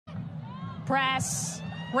Press,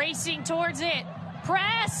 racing towards it.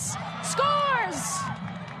 Press, scores!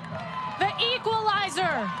 The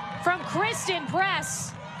equalizer from Christen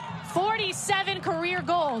Press. 47 career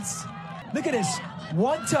goals. Look at this.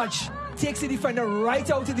 One touch takes the defender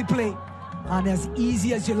right out of the play. And as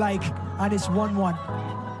easy as you like, and it's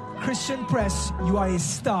 1-1. Christen Press, you are a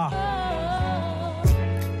star.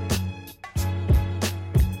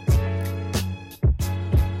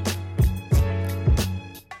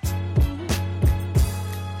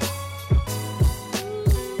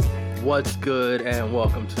 What's good, and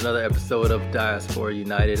welcome to another episode of Diaspora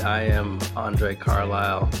United. I am Andre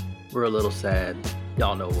Carlisle. We're a little sad.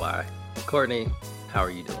 Y'all know why. Courtney, how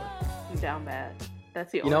are you doing? I'm down bad.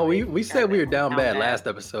 That's the only we said we were down bad last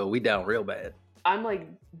episode. We down real bad. I'm like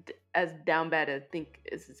as down bad as I think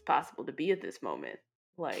as it's possible to be at this moment.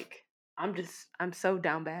 Like, I'm so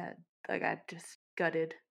down bad. Like, I just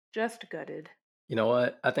gutted. You know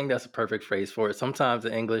what? I think that's a perfect phrase for it. Sometimes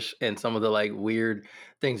in English and some of the like weird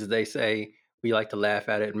things that they say, we like to laugh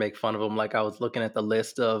at it and make fun of them. Like I was looking at the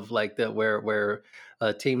list of like where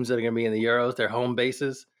teams that are going to be in the Euros, their home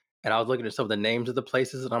bases, and I was looking at some of the names of the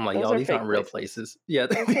places, and I'm like, y'all, these aren't real places. Yeah,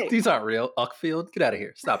 these aren't real. Uckfield, get out of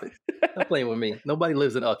here. Stop it. Stop playing with me. Nobody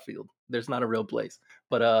lives in Uckfield. There's not a real place.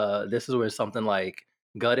 But this is where something like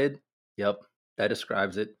gutted. Yep, that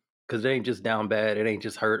describes it. Because it ain't just down bad. It ain't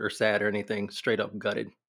just hurt or sad or anything. Straight up gutted.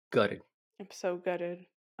 Gutted. I'm so gutted.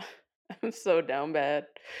 I'm so down bad.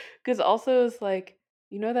 Because also it's like,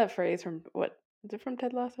 you know that phrase from, what, is it from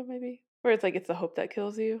Ted Lasso maybe? Where it's like, it's the hope that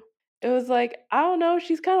kills you. It was like, I don't know,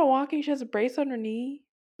 she's kind of walking. She has a brace on her knee.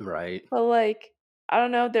 Right. But like, I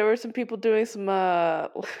don't know, there were some people doing some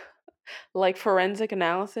like forensic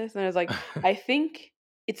analysis. And I was like, I think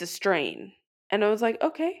it's a strain. And I was like,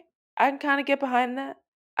 okay, I can kind of get behind that.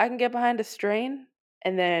 I can get behind a strain,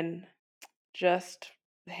 and then just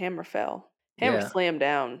the hammer fell. Hammer slammed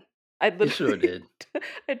down. I literally sure did.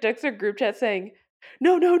 I texted our group chat saying,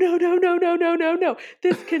 no,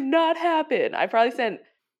 this cannot happen. I probably sent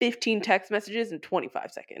 15 text messages in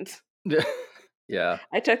 25 seconds. Yeah.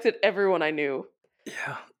 I texted everyone I knew.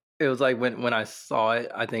 Yeah. It was like when I saw it,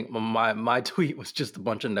 I think my tweet was just a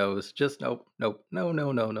bunch of no's. Just nope. No. Don't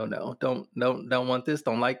want this,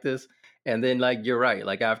 don't like this. And then, like, you're right.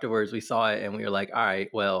 Like, afterwards, we saw it and we were like, all right,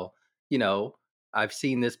 well, I've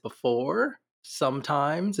seen this before.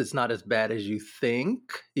 Sometimes it's not as bad as you think.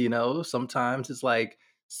 Sometimes it's like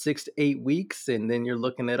 6 to 8 weeks. And then you're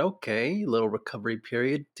looking at, okay, little recovery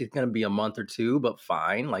period. It's going to be a month or two, but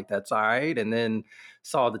fine. Like, that's all right. And then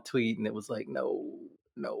saw the tweet and it was like, no,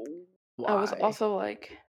 why? I was also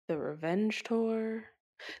like, the revenge tour.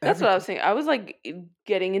 That's what I was saying. I was like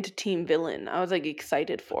getting into Team Villain. I was like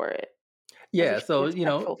excited for it. Yeah, so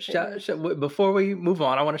before we move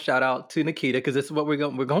on, I want to shout out to Nikita because this is what we're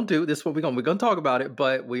going to do. This is what we're going to talk about it,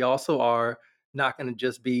 but we also are not going to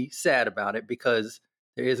just be sad about it because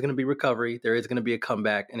there is going to be recovery, there is going to be a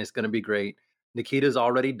comeback, and it's going to be great. Nikita's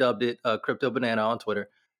already dubbed it Crypto Banana on Twitter,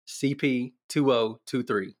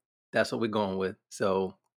 CP2023. That's what we're going with.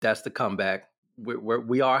 So that's the comeback.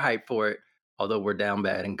 We are hyped for it, although we're down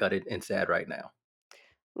bad and gutted and sad right now.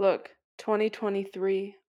 Look,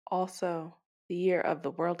 2023 also the year of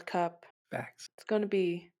the World Cup. Facts. It's gonna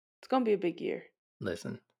be a big year.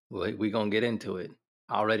 Listen, we're gonna get into it.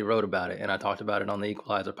 I already wrote about it and I talked about it on the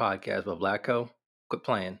Equalizer podcast, but Blackco, quit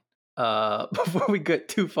playing. Before we get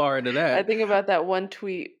too far into that, I think about that one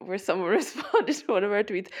tweet where someone responded to one of our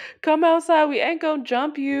tweets. Come outside, we ain't gonna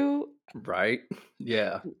jump you. Right?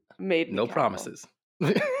 Yeah. Made no promises.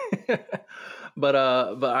 But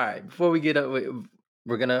all right. Before we get up,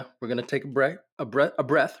 we're gonna take a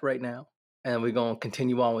breath right now, and we're gonna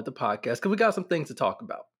continue on with the podcast because we got some things to talk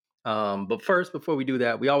about. But first, before we do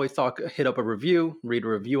that, we always hit up a review, read a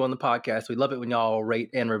review on the podcast. We love it when y'all rate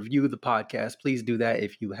and review the podcast. Please do that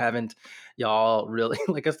if you haven't. Y'all really,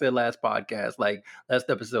 like I said last podcast, like last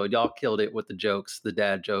episode, y'all killed it with the jokes, the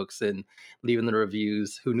dad jokes, and leaving the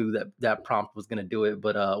reviews. Who knew that prompt was gonna do it?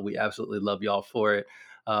 But we absolutely love y'all for it.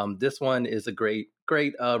 This one is a great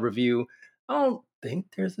review. I don't think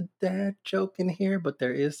there's a dad joke in here, but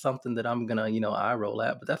there is something that I'm gonna, eye roll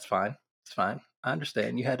at, but that's fine. It's fine. I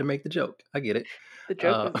understand. You had to make the joke. I get it. The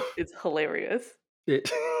joke is hilarious.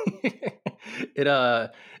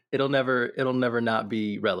 It'll never not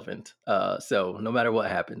be relevant. So no matter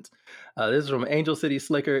what happens. This is from Angel City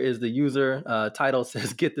Slicker is the user. Title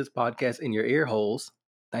says, "Get this podcast in your ear holes."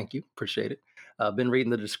 Thank you. Appreciate it. Been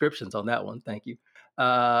reading the descriptions on that one. Thank you.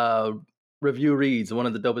 Review reads, one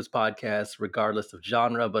of the dopest podcasts, regardless of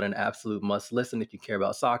genre, but an absolute must listen if you care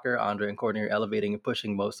about soccer. Andre and Courtney are elevating and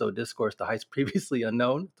pushing Moso discourse to heights previously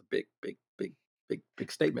unknown. It's a big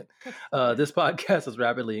big statement. This podcast is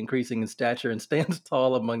rapidly increasing in stature and stands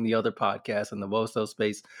tall among the other podcasts in the WOSO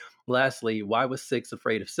space. Lastly, why was 6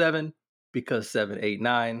 afraid of 7? Because 7, 8,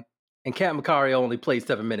 9. And Kat Macari only played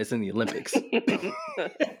 7 minutes in the Olympics.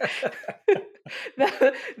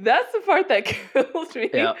 That's the part that kills me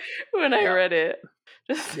when I read it.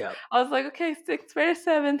 I was like, okay, 6 afraid of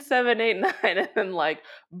 7, 7, 8, 9, and then like,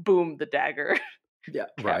 boom, the dagger. Yeah,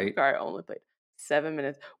 Kat right. Macari only played 7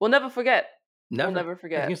 minutes. We'll never forget. We'll never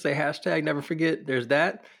forget. You can say hashtag never forget. There's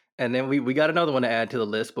that. And then we got another one to add to the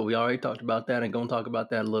list, but we already talked about that and going to talk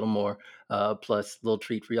about that a little more. Plus, little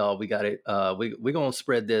treat for y'all. We got it. We're going to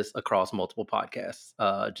spread this across multiple podcasts.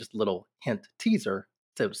 Just a little hint, teaser,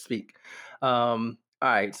 so to speak. All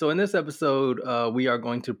right. So in this episode, we are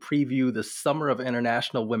going to preview the Summer of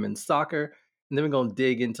International Women's Soccer. And then we're going to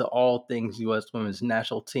dig into all things U.S. Women's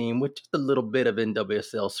National Team with just a little bit of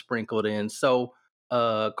NWSL sprinkled in. So,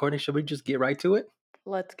 Courtney, should we just get right to it?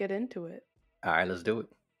 Let's get into it. All right, let's do it.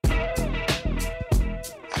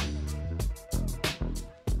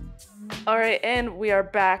 All right, and we are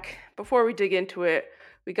back. Before we dig into it,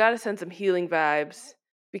 we got to send some healing vibes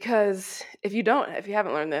because if you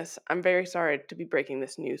haven't learned this, I'm very sorry to be breaking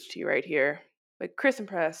this news to you right here. But Christen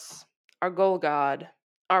Press, our goal god,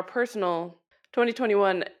 our personal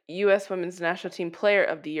 2021 U.S. Women's National Team Player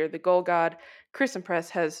of the Year, the goal god, Christen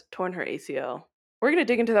Press has torn her ACL. We're going to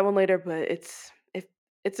dig into that one later, but it's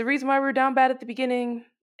the reason why we were down bad at the beginning,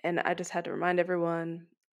 and I just had to remind everyone.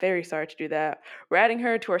 Very sorry to do that. We're adding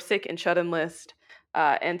her to our sick and shut-in list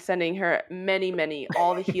and sending her many,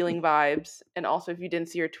 all the healing vibes. And also, if you didn't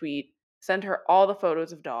see her tweet, send her all the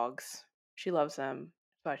photos of dogs. She loves them,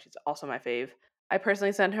 but she's also my fave. I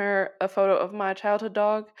personally sent her a photo of my childhood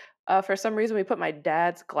dog. For some reason, we put my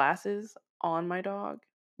dad's glasses on my dog,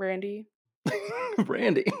 Brandy.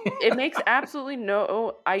 Brandy. It makes absolutely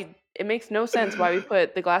it makes no sense why we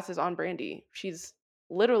put the glasses on Brandy. She's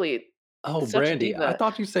literally Brandy. I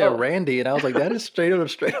thought you said Randy, and I was like, that is straight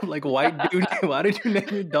up like white dude. Why did you name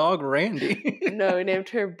your dog Randy? No, we named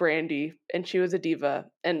her Brandy, and she was a diva,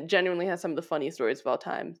 and genuinely has some of the funniest stories of all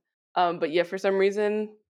time. But yeah, for some reason,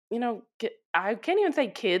 I can't even say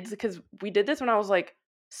kids because we did this when I was like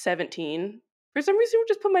 17. For some reason, we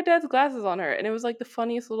just put my dad's glasses on her, and it was like the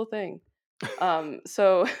funniest little thing.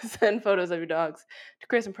 So send photos of your dogs to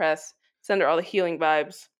Christen Press. Send her all the healing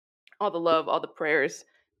vibes, all the love, all the prayers.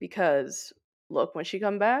 Because look, when she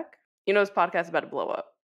come back, this podcast is about to blow up,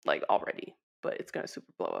 like already, but it's gonna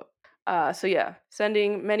super blow up. So yeah,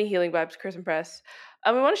 sending many healing vibes to Christen Press.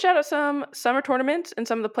 We want to shout out some summer tournaments and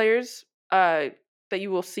some of the players that you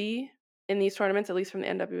will see in these tournaments, at least from the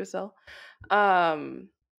NWSL.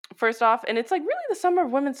 First off, and it's like really the summer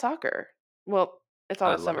of women's soccer. Well, it's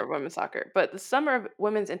always summer of women's soccer, but the summer of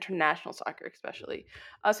women's international soccer especially.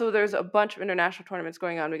 So there's a bunch of international tournaments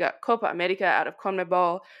going on. We got Copa America out of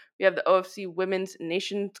CONMEBOL. We have the OFC Women's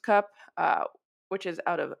Nations Cup, which is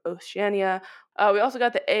out of Oceania. We also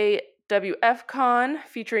got the AWF Con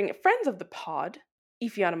featuring friends of the pod,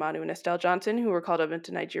 Ifeanyi Manu and Estelle Johnson, who were called up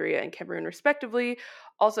into Nigeria and Cameroon respectively.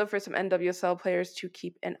 Also for some NWSL players to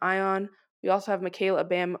keep an eye on. We also have Michaela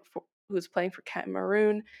Bam, who's playing for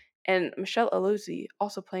Cameroon, and Michelle Alozie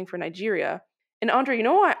also playing for Nigeria. And Andre, you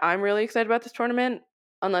know why I'm really excited about this tournament?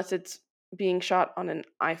 Unless it's being shot on an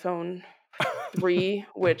iPhone 3,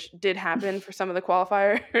 which did happen for some of the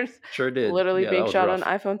qualifiers. Sure did. Literally being shot on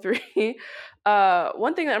iPhone 3.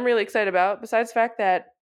 One thing that I'm really excited about, besides the fact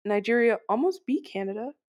that Nigeria almost beat Canada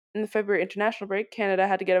in the February international break, Canada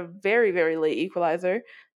had to get a very, very late equalizer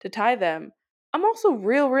to tie them. I'm also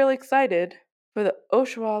real excited for the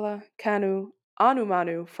Oshoala, Kanu,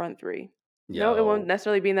 Anumanu front three. No, it won't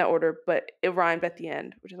necessarily be in that order, but it rhymed at the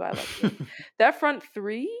end, which is why I like it. That front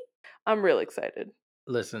three, I'm real excited.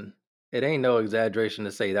 Listen, it ain't no exaggeration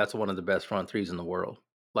to say that's one of the best front threes in the world.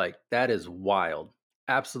 Like, that is wild.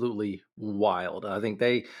 Absolutely wild. I think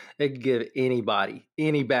they could give anybody,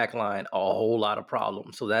 any back line, a whole lot of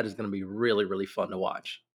problems. So that is going to be really fun to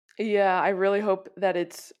watch. Yeah, I really hope that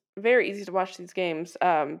it's very easy to watch these games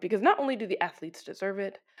because not only do the athletes deserve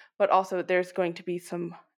it, but also there's going to be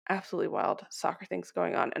some absolutely wild soccer things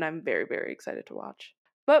going on, and I'm very excited to watch.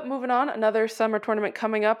 But moving on, another summer tournament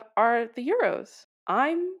coming up are the Euros.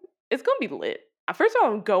 It's going to be lit. First of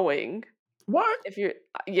all, I'm going. What? I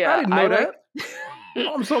didn't know that.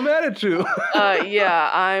 I'm so mad at you.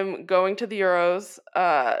 Yeah, I'm going to the Euros.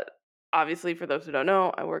 Obviously, for those who don't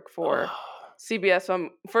know, I work for CBS, so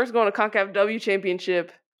I'm first going to CONCACAF W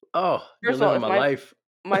Championship. Oh, you're living my life.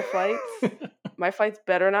 My flights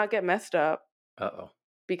better not get messed up. Uh-oh.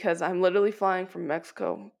 Because I'm literally flying from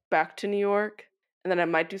Mexico back to New York, and then I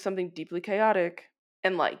might do something deeply chaotic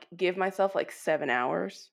and like give myself like 7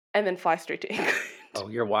 hours and then fly straight to England. Oh,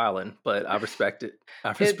 you're wildin', but I respect it.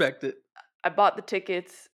 I It's respect it. I bought the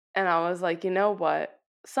tickets and I was like, you know what?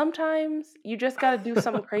 Sometimes you just got to do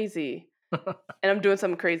something crazy. And I'm doing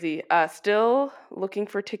something crazy. Still looking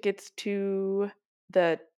for tickets to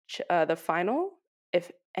the final.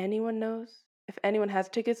 If anyone has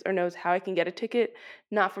tickets or knows how I can get a ticket,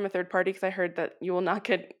 not from a third party, because I heard that you will not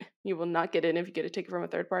get in if you get a ticket from a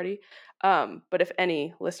third party. But if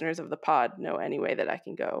any listeners of the pod know any way that I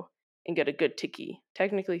can go and get a good ticket,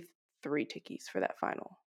 technically 3 tickets for that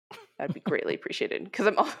final, that'd be greatly appreciated. Because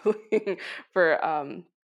I'm also looking for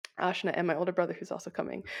Ashna and my older brother who's also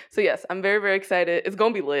coming. So yes, I'm very, very excited. It's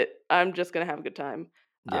gonna be lit. I'm just gonna have a good time.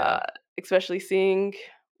 Yeah. Especially seeing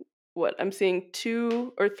I'm seeing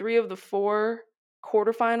 2 or 3 of the 4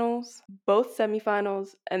 quarterfinals, both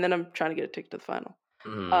semifinals, and then I'm trying to get a ticket to the final.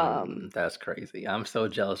 That's crazy. I'm so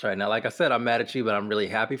jealous right now. Like I said, I'm mad at you, but I'm really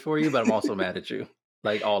happy for you, but I'm also mad at you.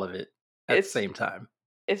 Like all of it at the same time.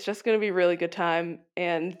 It's just going to be a really good time.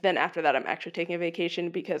 And then after that, I'm actually taking a vacation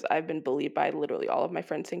because I've been bullied by literally all of my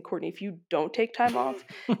friends saying, Courtney, if you don't take time off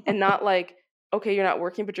and not like, okay, you're not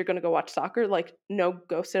working, but you're going to go watch soccer, like, no,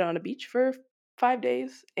 go sit on a beach for 5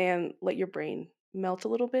 days and let your brain melt a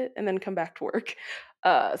little bit and then come back to work.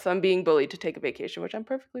 So I'm being bullied to take a vacation, which I'm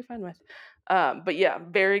perfectly fine with. But yeah,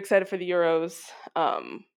 very excited for the Euros.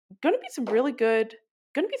 Gonna be some really good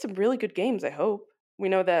games, I hope. We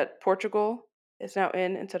know that Portugal is now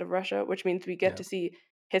in instead of Russia, which means we get to see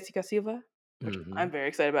Jessica Silva, which I'm very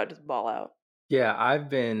excited about, just ball out. Yeah, I've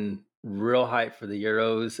been real hyped for the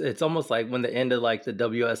Euros. It's almost like when the end of like the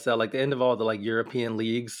WSL, like the end of all the like European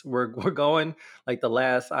leagues we're going, like the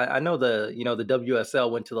last, I know the WSL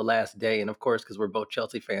went to the last day. And of course, because we're both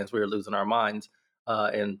Chelsea fans, we were losing our minds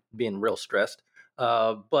and being real stressed.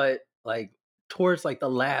 But like towards like the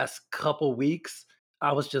last couple weeks,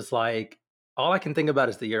 I was just like, all I can think about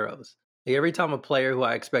is the Euros. Like, every time a player who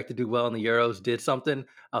I expect to do well in the Euros did something,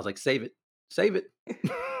 I was like, save it.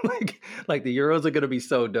 like the Euros are going to be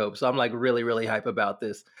so dope. So I'm like really, really hype about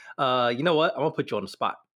this. You know what? I'm going to put you on the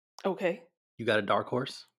spot. Okay. You got a dark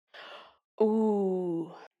horse?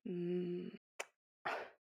 Ooh.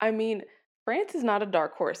 I mean, France is not a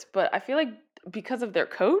dark horse, but I feel like because of their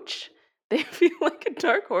coach, they feel like a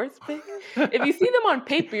dark horse pick. If you see them on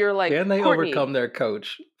paper, you're like, can they overcome their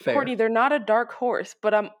coach? Fair. Courtney, they're not a dark horse,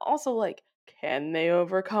 but I'm also like, can they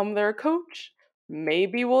overcome their coach?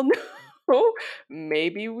 Maybe we'll know.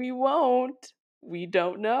 Maybe we won't. We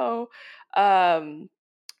don't know.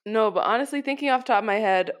 No, but honestly, thinking off the top of my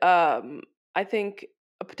head, I think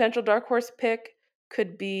a potential dark horse pick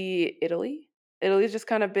could be Italy. Italy's just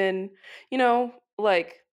kind of been,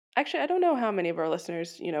 like, actually, I don't know how many of our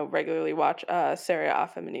listeners, regularly watch Serie A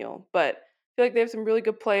Femminile, but I feel like they have some really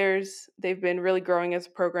good players. They've been really growing as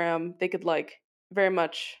a program. They could like very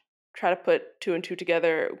much try to put 2 and 2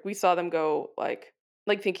 together. We saw them go like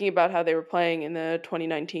thinking about how they were playing in the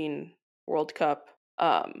 2019 World Cup.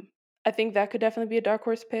 I think that could definitely be a dark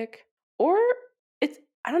horse pick. Or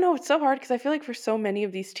I don't know, it's so hard because I feel like for so many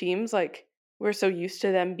of these teams, like we're so used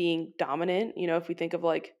to them being dominant. If we think of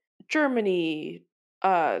like Germany,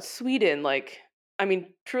 Sweden, like, I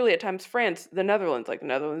mean, truly at times France, the Netherlands, like the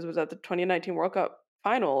Netherlands was at the 2019 World Cup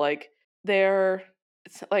final. Like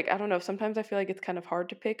it's like, I don't know, sometimes I feel like it's kind of hard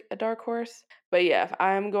to pick a dark horse. But yeah, if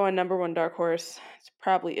I'm going number 1 dark horse, it's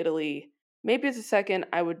probably Italy. Maybe as a second,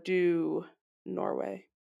 I would do Norway.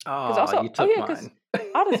 Oh, you took mine.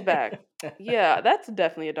 Otto's back. Yeah, that's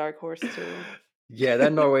definitely a dark horse too. Yeah,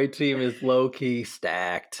 that Norway team is low key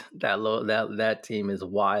stacked. That team is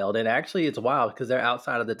wild, and actually, it's wild because they're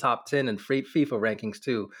outside of the top 10 in FIFA rankings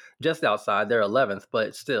too. Just outside, they're 11th,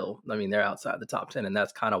 but still, I mean, they're outside the top 10, and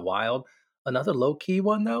that's kind of wild. Another low key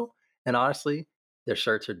one though, and honestly, their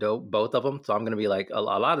shirts are dope, both of them. So I'm gonna be like, a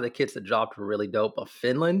lot of the kits that dropped were really dope. But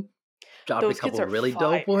Finland dropped a couple of really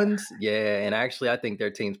dope ones. Yeah, and actually, I think their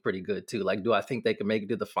team's pretty good too. Like, do I think they can make it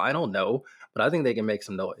to the final? No, but I think they can make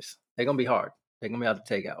some noise. They're gonna be hard. They're gonna be hard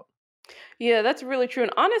to take out. Yeah, that's really true.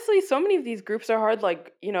 And honestly, so many of these groups are hard.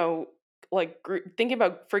 Like, thinking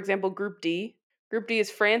about, for example, Group D. Group D is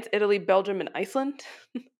France, Italy, Belgium, and Iceland.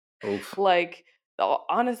 Oof. Like,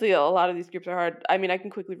 honestly, a lot of these groups are hard. I mean, I can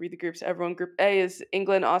quickly read the groups. Everyone, Group A is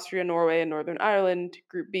England, Austria, Norway, and Northern Ireland.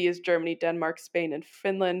 Group B is Germany, Denmark, Spain, and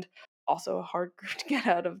Finland. Also a hard group to get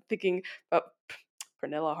out of, thinking about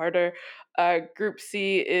Pernilla Harder. Group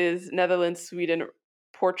C is Netherlands, Sweden,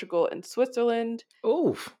 Portugal, and Switzerland.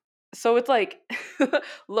 Oof. So it's like,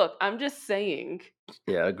 look, I'm just saying.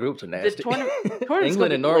 Yeah, groups are nasty. Tournament's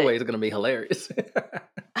England and Norway is going to be hilarious.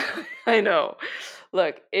 I know.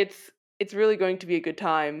 Look, it's it's really going to be a good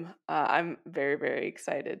time. I'm very, very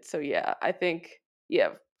excited. So yeah, I think,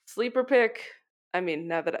 sleeper pick. I mean,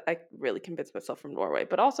 now that I really convinced myself from Norway,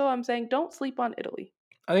 but also I'm saying don't sleep on Italy.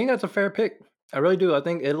 I think that's a fair pick. I really do. I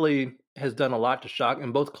think Italy has done a lot to shock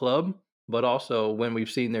in both club, but also when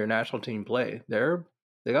we've seen their national team play.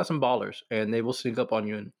 They got some ballers, and they will sneak up on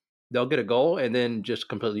you, and they'll get a goal and then just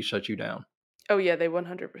completely shut you down. Oh yeah, they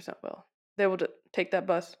 100% will. They will take that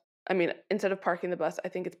bus. I mean, instead of parking the bus, I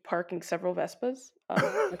think it's parking several Vespas.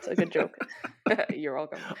 That's a good joke. You're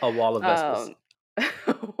welcome. A wall of Vespas.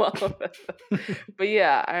 Well, but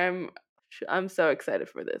yeah, I'm so excited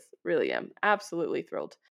for this. Really am. Absolutely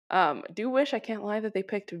thrilled. Do wish, I can't lie, that they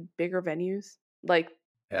picked bigger venues. Like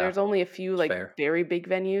Yeah, there's only a few like fair. very big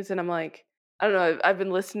venues, and I'm like, I don't know. I've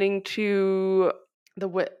been listening to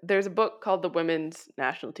there's a book called The Women's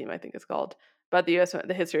National Team, I think it's called, about the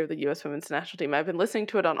history of the U.S. Women's National Team. I've been listening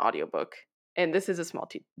to it on audiobook, and this is a small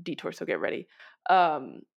detour, so get ready.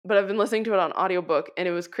 But I've been listening to it on audiobook, and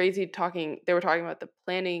it was crazy talking. They were talking about the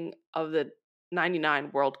planning of the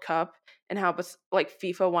 '99 World Cup and how like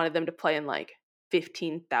FIFA wanted them to play in like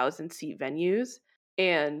 15,000 seat venues,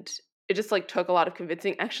 and it just like took a lot of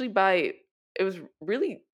convincing. Actually, it was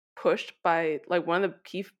really pushed by like one of the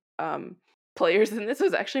key players in this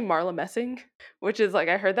was actually Marla Messing, which is like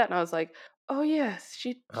I heard that and I was like, oh yes,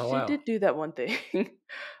 she wow. did do that one thing.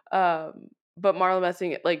 But Marla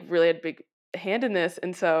Messing like really had a big hand in this,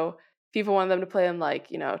 and so FIFA wanted them to play in like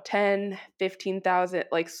 10, 15,000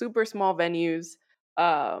 like super small venues,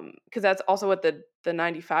 because that's also what the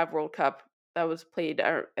 '95 World Cup that was played.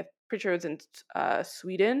 I'm pretty sure it was in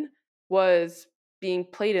Sweden, was being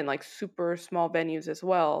played in like super small venues as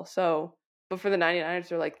well. So, but for the 99ers,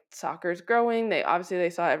 they're like soccer's growing. They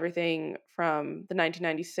saw everything from the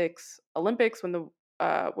 1996 Olympics when the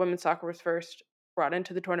women's soccer was first brought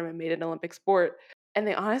into the tournament, made it an Olympic sport, and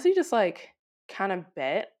they honestly just like kind of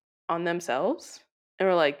bet on themselves and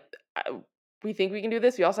were like, we think we can do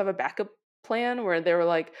this. We also have a backup plan where they were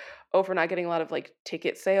like, oh, if we're not getting a lot of like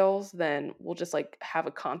ticket sales, then we'll just like have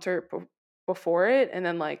a concert before it, and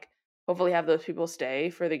then like hopefully have those people stay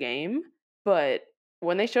for the game. But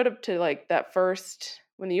when they showed up to like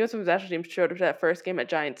when the U.S. Women's National Team showed up to that first game at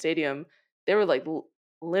Giant Stadium, they were like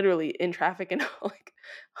literally in traffic and like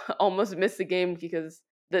almost missed the game because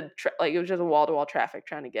it was just a wall to wall traffic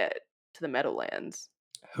trying to get to the Meadowlands.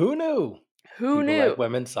 Who knew? Who People knew? like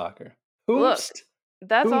women's soccer. Look, Hoopst.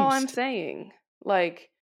 that's all I'm Hoopst. saying. Like,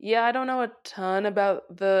 yeah, I don't know a ton about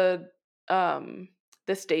the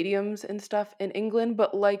stadiums and stuff in England,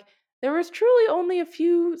 but like there was truly only a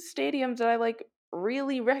few stadiums that I like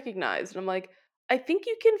really recognized. And I'm like, I think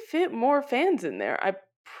you can fit more fans in there. I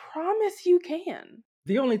promise you can.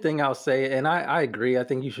 The only thing I'll say, and I agree, I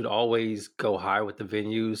think you should always go high with the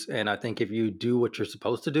venues. And I think if you do what you're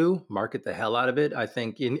supposed to do, market the hell out of it. I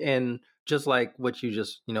think and just like what you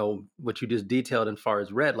just, what you just detailed as far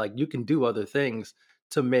as Red, like you can do other things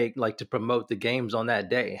to promote the games on that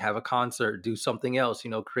day, have a concert, do something else,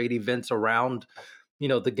 create events around,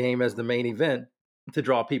 the game as the main event to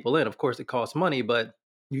draw people in. Of course, it costs money, but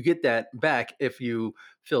you get that back if you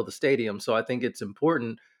fill the stadium. So I think it's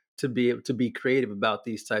important to be able to be creative about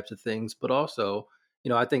these types of things, but also,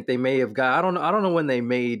 I think they may have got. I don't know when they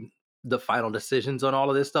made the final decisions on all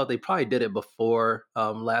of this stuff. They probably did it before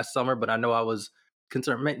last summer, but I know I was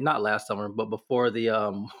concerned. Not last summer, but before the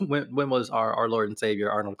when was our Lord and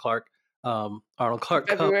Savior Arnold Clark Cup?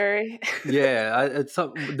 February. Yeah,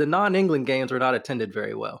 the non-England games were not attended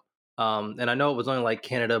very well, and I know it was only like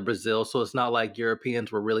Canada, Brazil, so it's not like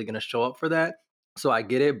Europeans were really going to show up for that. So I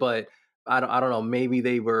get it, but I don't know. Maybe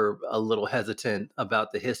they were a little hesitant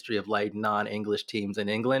about the history of like non-English teams in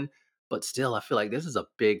England, but still, I feel like this is a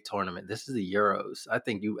big tournament. This is the Euros. I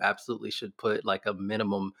think you absolutely should put like a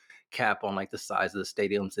minimum cap on like the size of the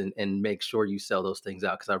stadiums and make sure you sell those things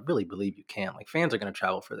out because I really believe you can. Like fans are going to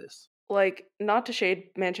travel for this. Like, not to shade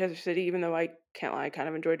Manchester City, even though I can't lie, I kind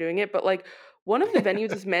of enjoy doing it, but like one of the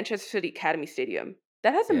venues is Manchester City Academy Stadium.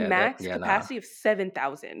 That has a max capacity of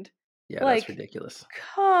 7,000. Yeah, like, that's ridiculous.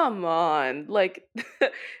 Come on. Like,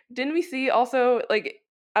 didn't we see also, like,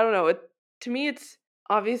 I don't know, to me it's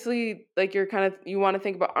obviously like you want to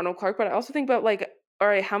think about Arnold Clark, but I also think about like, all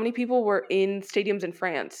right, how many people were in stadiums in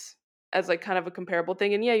France as like kind of a comparable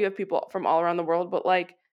thing? And yeah, you have people from all around the world, but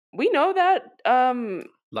like we know that A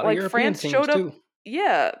lot like of European France teams showed up. too.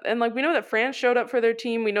 Yeah, and like we know that France showed up for their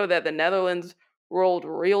team. We know that the Netherlands rolled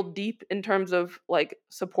real deep in terms of like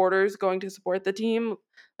supporters going to support the team.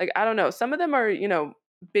 Like I don't know, some of them are,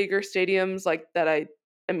 bigger stadiums like that I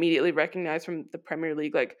immediately recognize from the Premier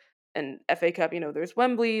League, like an FA Cup, there's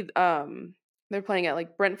Wembley, They're playing at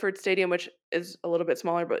like Brentford Stadium, which is a little bit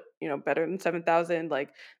smaller, but better than 7,000. Like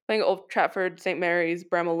playing at Old Trafford, St. Mary's,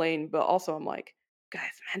 Bramall Lane. But also, I'm like, guys,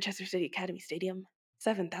 Manchester City Academy Stadium,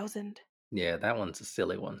 7,000. Yeah, that one's a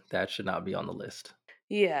silly one. That should not be on the list.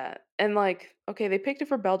 Yeah, and like, okay, they picked it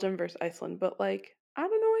for Belgium versus Iceland, but like, I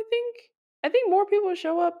don't know. I think more people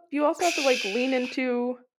show up. You also have to like lean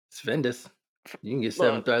into. Svendis. You can get Look,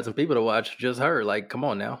 7,000 people to watch just her. Like, come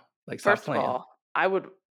on now. Like, stop first of playing. all, I would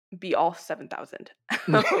be all 7,000.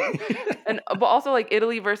 But also like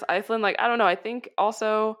Italy versus Iceland, like I don't know. I think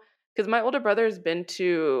also because my older brother has been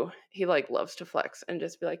to, he like loves to flex and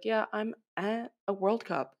just be like, yeah, I'm at a World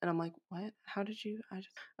Cup, and I'm like, what? How did you?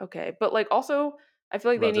 Okay, but like also, I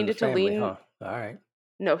feel like they Runs in the needed to family, lean. huh? All right.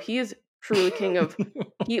 No, he is truly king of.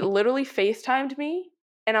 He literally FaceTimed me,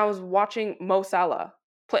 and I was watching Mo Salah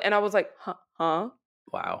play, and I was like, huh?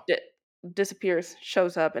 Wow. Disappears,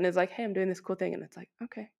 shows up, and is like, hey, I'm doing this cool thing, and it's like,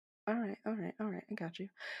 okay, all right, I got you.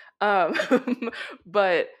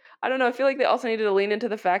 But I don't know. I feel like they also needed to lean into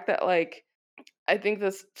the fact that like I think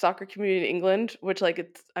this soccer community in England, which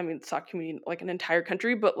like soccer community like an entire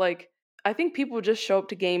country, but like I think people just show up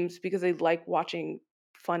to games because they like watching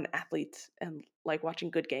fun athletes and like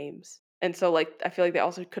watching good games. And so like I feel like they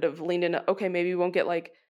also could have leaned into, okay, maybe we won't get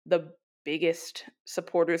like the biggest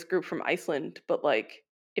supporters group from Iceland, but like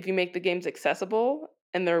if you make the games accessible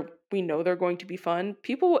and we know they're going to be fun,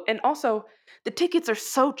 and also the tickets are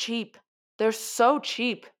so cheap. They're so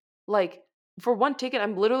cheap. Like for one ticket,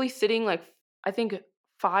 I'm literally sitting like I think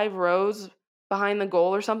 5 rows behind the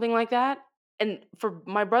goal or something like that. And for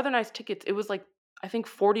my brother and I's tickets, it was like I think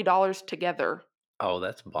 $40 together. Oh,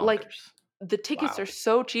 that's bonkers. Like the tickets are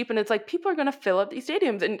so cheap, and it's like people are gonna fill up these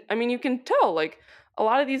stadiums, and I mean you can tell like a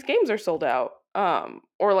lot of these games are sold out.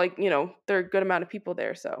 Or like there are a good amount of people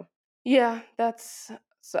there. So yeah, that's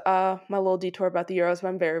my little detour about the Euros, but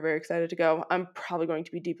I'm very, very excited to go. I'm probably going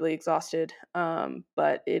to be deeply exhausted,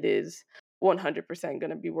 but it is 100% going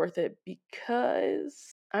to be worth it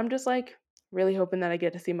because I'm just like really hoping that I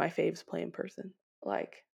get to see my faves play in person.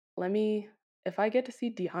 Like, if I get to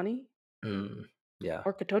see Diani yeah,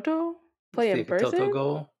 or Katoto play in person, Katoto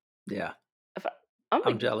goal. Yeah,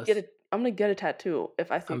 I'm jealous. I'm gonna get a tattoo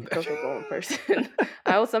if I see Katoto goal in person.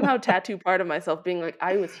 I will somehow tattoo part of myself being like,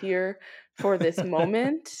 I was here for this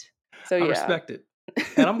moment. So yeah, I respect it,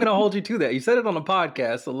 and I'm gonna hold you to that. You said it on the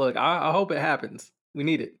podcast, so look, I hope it happens. We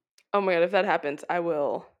need it. Oh my god, if that happens, I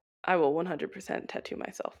will 100% tattoo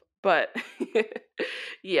myself. But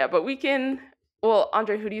yeah, but we can. Well,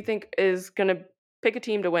 Andre, who do you think is gonna pick a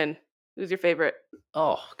team to win? Who's your favorite?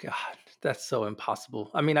 Oh God, that's so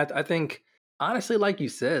impossible. I mean, I think honestly, like you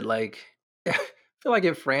said, like I feel like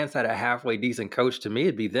if France had a halfway decent coach, to me,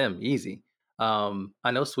 it'd be them easy.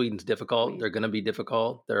 I know Sweden's difficult. They're going to be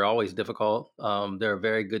difficult. They're always difficult. They're a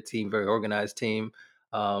very good team, very organized team.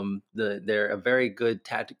 They're a very good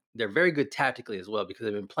They're very good tactically as well because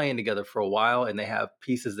they've been playing together for a while and they have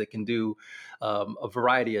pieces that can do a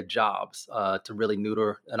variety of jobs to really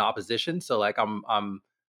neuter an opposition. So like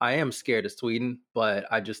I am scared of Sweden, but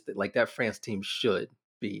I just like that France team should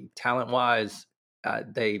be talent wise.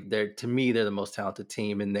 They're to me they're the most talented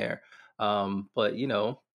team in there. But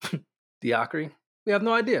Diakri, we have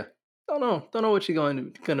no idea. Don't know what you're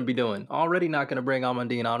going to be doing. Already not going to bring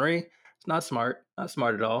Amandine Henry. It's not smart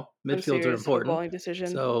at all. Midfields are important. Decision.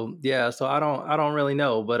 So yeah, so I don't really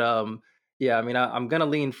know, but yeah, I mean I'm going to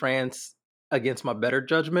lean France against my better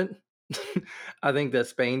judgment. I think the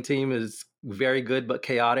Spain team is very good but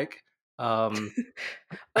chaotic. Oh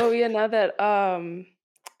yeah, now that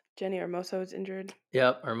Jenny Hermoso is injured.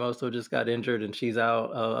 Yep, Hermoso just got injured and she's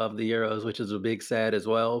out of the Euros, which is a big sad as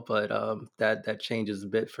well. But that changes a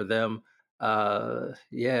bit for them.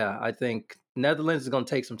 Yeah, I think Netherlands is going to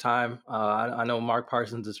take some time. I know Mark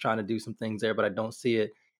Parsons is trying to do some things there, but I don't see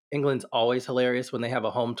it. England's always hilarious when they have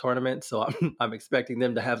a home tournament, so I'm expecting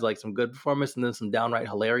them to have like some good performance and then some downright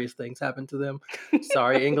hilarious things happen to them.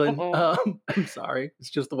 Sorry, England. I'm sorry. It's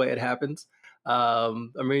just the way it happens. I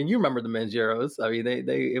mean, you remember the men's Euros. I mean,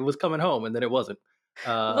 they it was coming home and then it wasn't.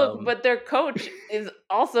 Look, but their coach is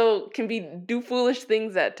also can do foolish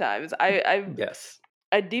things at times. Yes.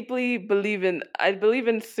 I deeply believe in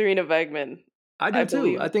Serena Wegman. I do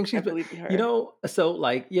too. I think she's believe in her. So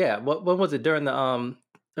like, yeah, when was it during the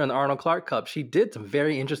Arnold Clark Cup? She did some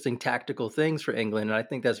very interesting tactical things for England, and I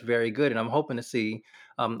think that's very good. And I'm hoping to see.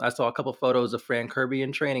 I saw a couple photos of Fran Kirby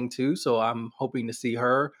in training too, so I'm hoping to see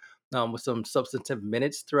her with some substantive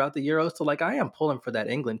minutes throughout the Euros. So like, I am pulling for that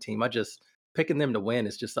England team. Picking them to win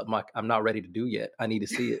is just something I'm not ready to do yet. I need to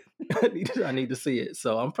see it. I need to see it.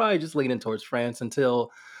 So I'm probably just leaning towards France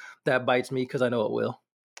until that bites me because I know it will.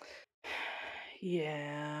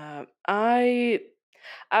 Yeah. I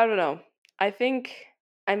don't know. I think,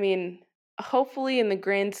 I mean, hopefully in the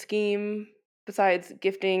grand scheme, besides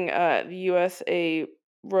gifting the US a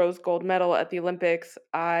rose gold medal at the Olympics,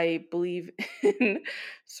 I believe in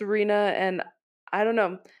Serena, and I don't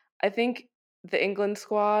know. I think the England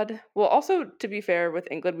squad, well, also to be fair with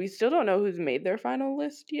England, we still don't know who's made their final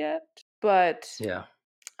list yet, but Yeah.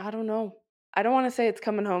 I don't know. I don't want to say it's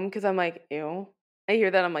coming home because I'm like, ew. I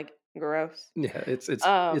hear that I'm like, gross. Yeah, it's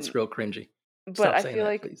Um, real cringy. but Stop I saying feel that,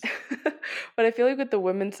 like, please. but I feel like with the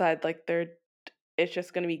women's side, like it's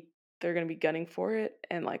just gonna be, they're gonna be gunning for it,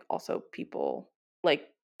 and like also people, like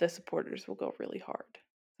the supporters will go really hard.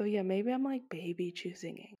 So yeah, maybe I'm like baby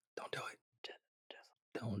choosing England. Don't do it. Just-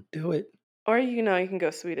 Don't do it. Or you can go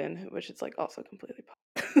Sweden, which is like also completely.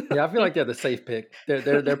 Yeah, I feel like they're the safe pick.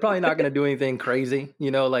 They're probably not going to do anything crazy,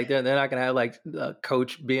 like they're not going to have like a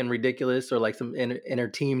coach being ridiculous or like some inner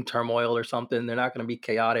team turmoil or something. They're not going to be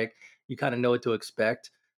chaotic. You kind of know what to expect.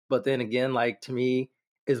 But then again, like to me,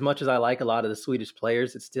 as much as I like a lot of the Swedish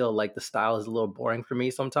players, it's still like the style is a little boring for me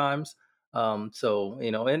sometimes. So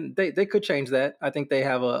and they could change that. I think they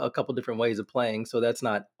have a couple different ways of playing, so that's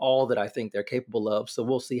not all that I think they're capable of. So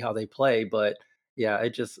we'll see how they play, but yeah,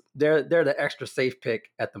 it just they're the extra safe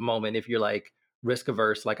pick at the moment if you're like risk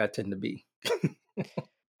averse like I tend to be.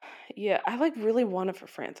 Yeah, I like really want it for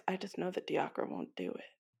France. I just know that Diacre won't do it.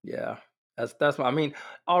 Yeah. That's what I mean.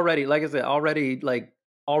 Already, like I said,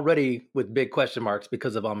 already with big question marks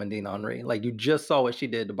because of Amandine Henry. Like you just saw what she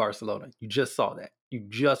did to Barcelona. You just saw that. You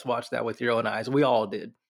just watched that with your own eyes. We all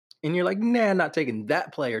did. And you're like, nah, not taking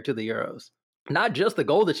that player to the Euros. Not just the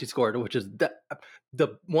goal that she scored, which is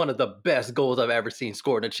the one of the best goals I've ever seen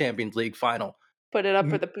scored in a Champions League final. Put it up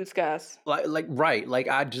for the Puskas. Like right, like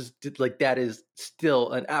I just did, like that is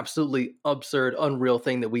still an absolutely absurd, unreal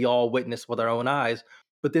thing that we all witnessed with our own eyes.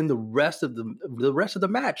 But then the rest of the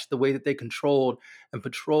match, the way that they controlled and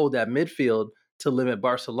patrolled that midfield to limit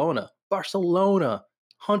Barcelona,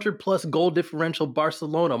 100+ goal differential.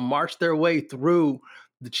 Barcelona marched their way through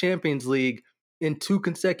the Champions League in 2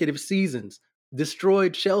 consecutive seasons,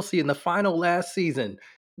 destroyed Chelsea in the final last season,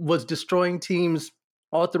 was destroying teams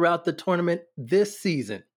all throughout the tournament this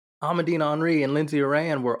season. Amandine Henry and Lindsay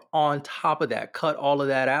Horan were on top of that, cut all of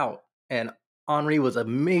that out. And Henry was a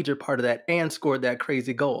major part of that and scored that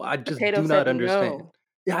crazy goal. I just Potato do not said understand. no.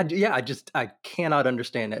 Yeah, I cannot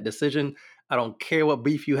understand that decision. I don't care what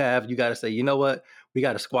beef you have. You got to say, you know what? We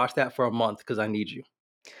got to squash that for a month because I need you.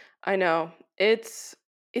 I know. It's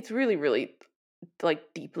really, really like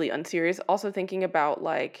deeply unserious. Also thinking about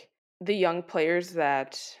like the young players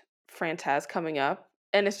that France has coming up.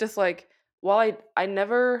 And it's just like, while I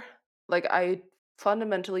never, like I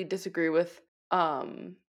fundamentally disagree with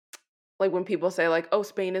like when people say like, oh,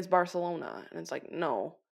 Spain is Barcelona, and it's like,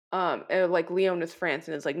 no. And like Lyon is France,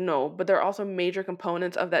 and it's like, no. But there are also major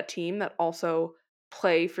components of that team that also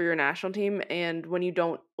play for your national team. And when you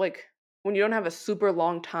don't have a super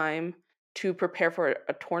long time to prepare for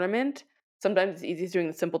a tournament, sometimes it's easiest doing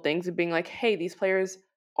the simple things and being like, hey, these players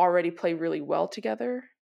already play really well together.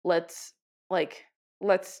 Let's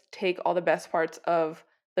take all the best parts of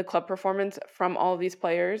the club performance from all of these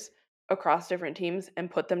players across different teams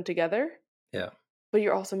and put them together. Yeah. But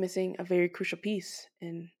you're also missing a very crucial piece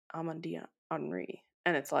in Amandine Henry.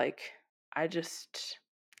 And it's like,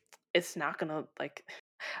 it's not gonna, like,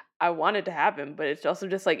 I want it to happen, but it's also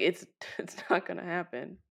just like, it's not gonna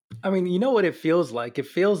happen. I mean, you know what it feels like? It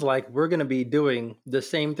feels like we're going to be doing the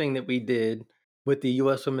same thing that we did with the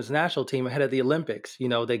U.S. women's national team ahead of the Olympics.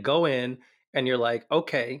 They go in and you're like,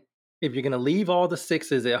 okay, if you're going to leave all the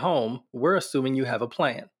sixes at home, we're assuming you have a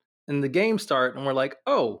plan. And the games start and we're like,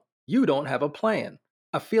 oh, you don't have a plan.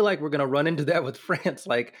 I feel like we're going to run into that with France.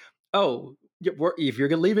 Like, oh, if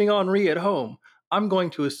you're leaving Henri at home, I'm going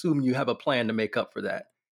to assume you have a plan to make up for that.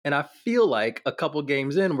 And I feel like a couple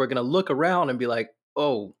games in, we're going to look around and be like,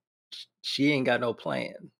 oh, she ain't got no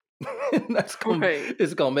plan. It's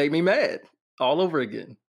gonna make me mad all over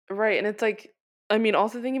again. Right. And it's like, I mean,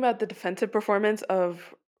 also thinking about the defensive performance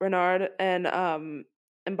of Renard and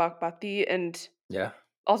Mbakbati, and yeah,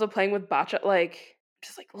 also playing with Bacha, like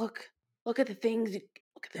just like look at the things it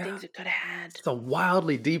could have had. It's a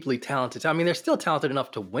wildly, deeply talented. I mean, they're still talented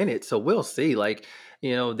enough to win it, so we'll see. Like,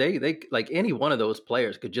 they like any one of those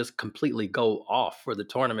players could just completely go off for the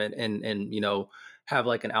tournament and have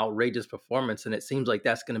like an outrageous performance, and it seems like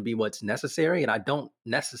that's going to be what's necessary. And I don't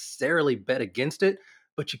necessarily bet against it,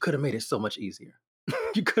 but you could have made it so much easier.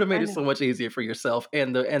 You could have made it so much easier for yourself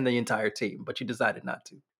and the entire team, but you decided not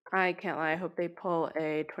to. I can't lie. I hope they pull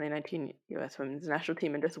a 2019 U.S. women's national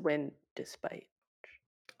team and just win despite.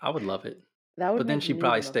 I would love it. That would But then make she me the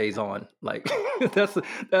probably most stays mad. on. Like that's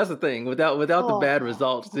the thing. Without the bad Oh,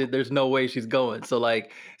 results, there's no way she's going. So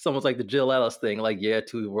like it's almost like the Jill Ellis thing. Like, yeah,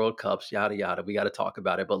 2 World Cups, yada yada. We got to talk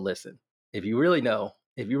about it. But listen, if you really know,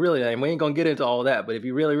 and we ain't gonna get into all that, but if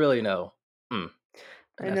you really, really know, and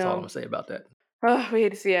I that's all I'm know. gonna say about that. Oh, we hate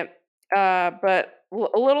to see it. But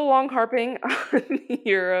a little long harping on the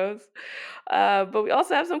Euros. But we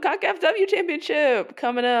also have some CONCACAF W Championship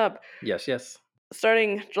coming up. Yes, yes.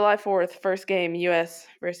 Starting July 4th, first game, US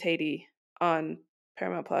versus Haiti on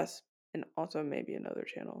Paramount Plus, and also maybe another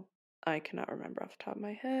channel. I cannot remember off the top of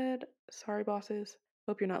my head. Sorry, bosses.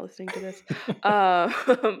 Hope you're not listening to this.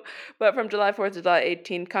 But from July 4th to July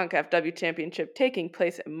 18th, CONCACAF W Championship taking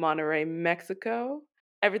place in Monterrey, Mexico.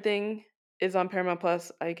 Everything is on Paramount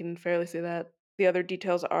Plus. I can fairly say that. The other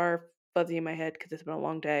details are fuzzy in my head because it's been a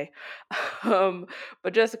long day.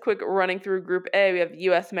 But just a quick running through Group A, we have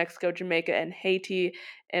US, Mexico, Jamaica, and Haiti.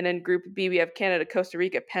 And in Group B, we have Canada, Costa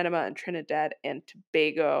Rica, Panama, and Trinidad and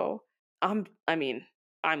Tobago. I'm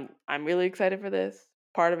really excited for this.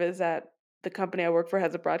 Part of it is that the company I work for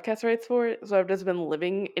has the broadcast rights for it, so I've just been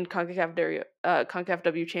living in CONCACAF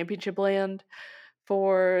W Championship land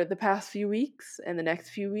for the past few weeks and the next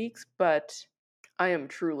few weeks. But I am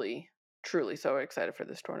truly, truly so excited for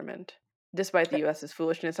this tournament, despite the US's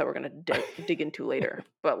foolishness that we're gonna dig into later.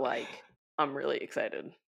 But like, I'm really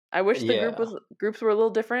excited. I wish the Yeah. groups were a little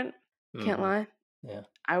different. Can't Mhm. lie. Yeah.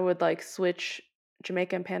 I would like switch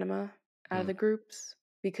Jamaica and Panama out of the groups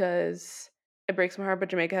because it breaks my heart. But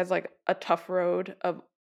Jamaica has like a tough road of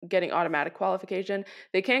getting automatic qualification.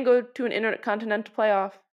 They can go to an intercontinental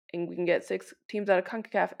playoff, and we can get 6 teams out of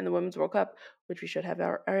CONCACAF in the Women's World Cup, which we should have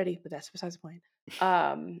already. But that's besides the point.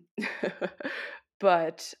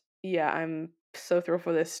 But yeah, I'm so thrilled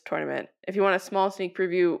for this tournament. If you want a small sneak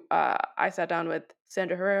preview, I sat down with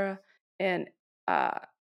Sandra Herrera and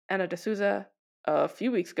Anna D'Souza a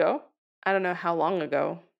few weeks ago. I don't know how long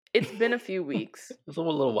ago. It's been a few weeks. It was a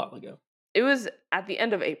little while ago. It was at the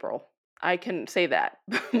end of April. I can say that.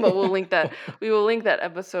 But we'll link that. We will link that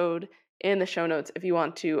episode in the show notes if you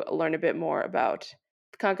want to learn a bit more about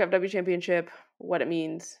the CONCACAF W Championship, what it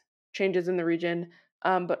means, changes in the region,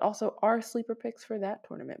 but also our sleeper picks for that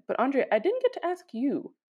tournament. But Andre, I didn't get to ask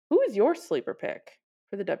you, who is your sleeper pick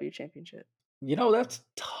for the W Championship? That's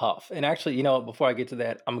tough. And actually, before I get to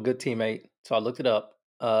that, I'm a good teammate. So I looked it up.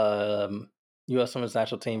 U.S. Women's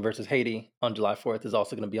National Team versus Haiti on July 4th is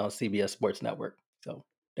also going to be on CBS Sports Network. So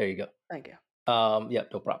there you go. Thank you. Yeah,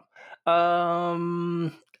 no problem.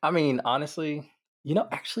 I mean, honestly,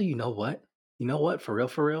 actually, you know what? For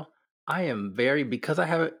real, I am because I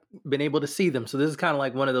haven't been able to see them. So this is kind of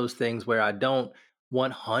like one of those things where I don't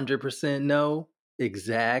 100% know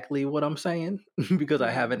exactly what I'm saying because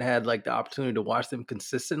I haven't had like the opportunity to watch them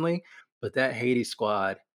consistently. But that Haiti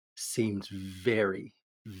squad seems very,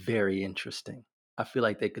 very interesting. I feel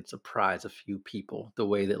like they could surprise a few people the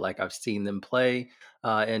way that like I've seen them play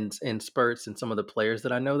in spurts and some of the players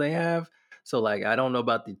that I know they have. So like I don't know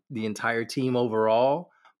about the entire team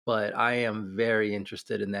overall, but I am very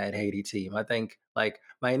interested in that Haiti team. I think like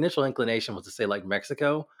my initial inclination was to say like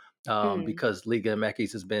Mexico, because Liga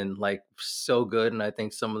MX has been like so good, and I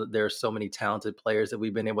think there are so many talented players that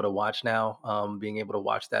we've been able to watch now, being able to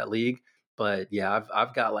watch that league. But yeah,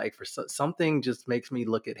 I've got like something just makes me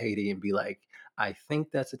look at Haiti and be like, I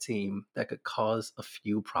think that's a team that could cause a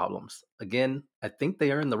few problems. Again, I think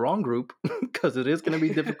they are in the wrong group because it is going to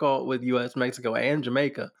be difficult with US, Mexico, and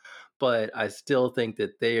Jamaica. But I still think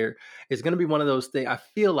that it's going to be one of those things. I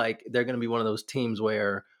feel like they're going to be one of those teams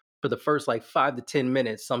where for the first like 5 to 10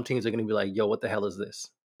 minutes, some teams are going to be like, yo, what the hell is this?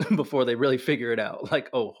 Before they really figure it out. Like,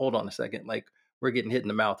 oh, hold on a second. Like, we're getting hit in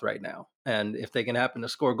the mouth right now. And if they can happen to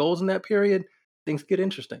score goals in that period, things get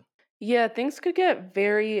interesting. Yeah, things could get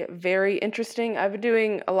very, very interesting. I've been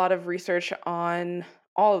doing a lot of research on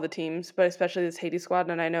all of the teams, but especially this Haiti squad.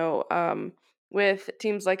 And I know with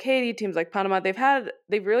teams like Haiti, teams like Panama,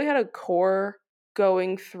 they've really had a core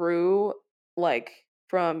going through like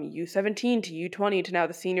from U17 to U20 to now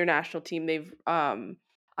the senior national team.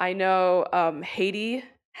 I know Haiti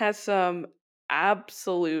has some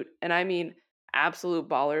absolute, and I mean absolute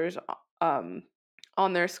ballers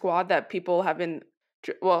on their squad that people have been,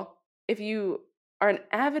 well, if you are an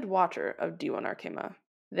avid watcher of D1 Arkema,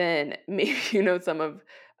 then maybe you know some of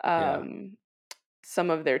Yeah. some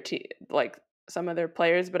of their some of their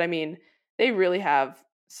players, but I mean they really have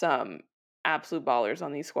some absolute ballers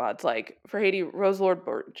on these squads. Like for Haiti, Roselord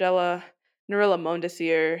Borgella, Narilla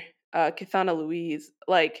Mondesir, Kithana Louise,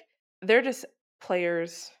 like they're just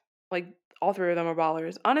players. Like all 3 of them are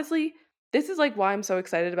ballers. Honestly, this is like why I'm so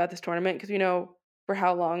excited about this tournament because we know for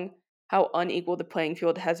how long how unequal the playing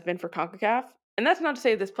field has been for CONCACAF. And that's not to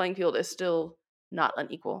say this playing field is still not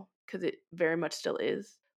unequal, because it very much still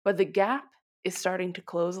is. But the gap is starting to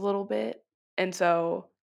close a little bit. And so,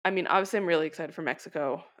 I mean, obviously I'm really excited for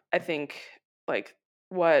Mexico. I think like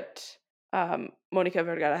what Monica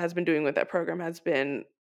Vergara has been doing with that program has been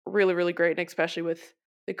really, really great. And especially with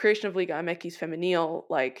the creation of Liga MX Femenil,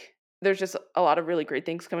 like there's just a lot of really great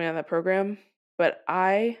things coming out of that program. But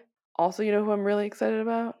I also, you know who I'm really excited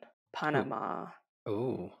about? Panama.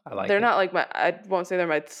 Ooh, I like They're it. not like I won't say they're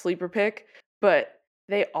my sleeper pick, but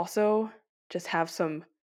they also just have some,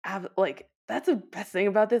 like, that's the best thing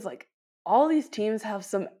about this. Like, all these teams have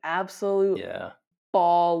some absolute Yeah.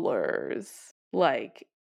 ballers. Like,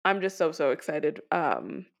 I'm just so excited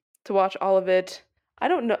to watch all of it. I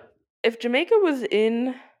don't know if Jamaica was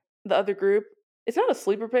in the other group. It's not a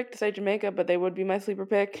sleeper pick to say Jamaica, but they would be my sleeper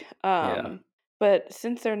pick. Yeah. But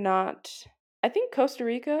since they're not, I think Costa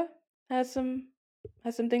Rica has some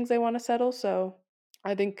things they want to settle. So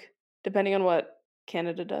I think depending on what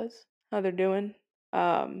Canada does, how they're doing,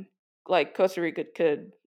 like Costa Rica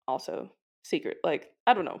could also secret. Like,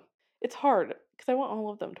 I don't know. It's hard because I want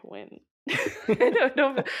all of them to win. I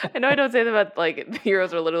know I don't say that about like the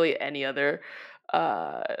Euros or literally any other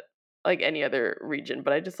region,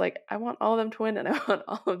 but I just like I want all of them to win and I want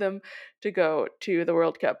all of them to go to the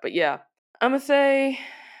World Cup. But yeah, I'm gonna say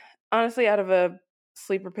honestly, out of a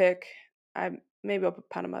sleeper pick, maybe I'll put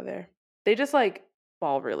Panama there. They just like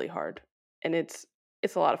ball really hard, and it's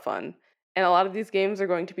a lot of fun. And a lot of these games are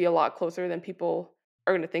going to be a lot closer than people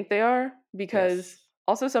are going to think they are, because Yes.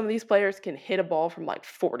 also some of these players can hit a ball from like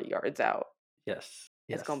 40 yards out. Yes.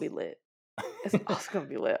 It's gonna be Yes. lit. It's also gonna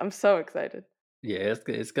be lit. I'm so excited. Yeah,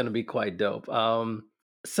 it's gonna be quite dope.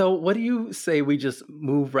 So what do you say we just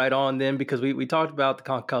move right on then? Because we talked about the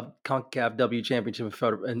CONCACAF W Championship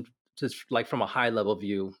and just like from a high level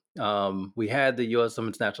view. We had the U.S.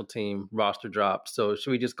 Women's National Team roster drop. So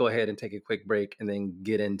should we just go ahead and take a quick break and then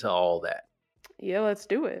get into all that? Yeah, let's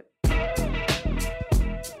do it.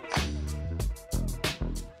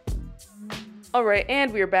 All right,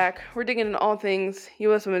 and we are back. We're digging into all things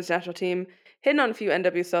U.S. Women's National Team, hitting on a few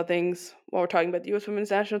NWSL things while we're talking about the U.S. Women's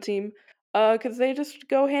National Team, because they just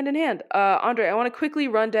go hand in hand. Andre, I want to quickly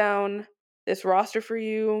run down this roster for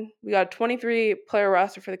you. We got a 23-player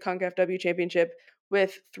roster for the CONCACAF W Championship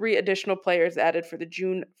with 3 additional players added for the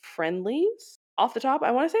June friendlies. Off the top,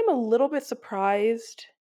 I want to say I'm a little bit surprised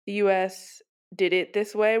the U.S. did it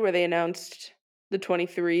this way, where they announced the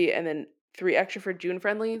 23 and then 3 extra for June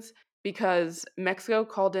friendlies, because Mexico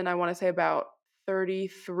called in, I want to say, about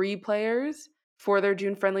 33 players for their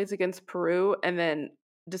June friendlies against Peru, and then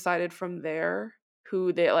decided from there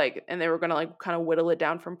who they like, and they were going to like kind of whittle it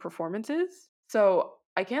down from performances. So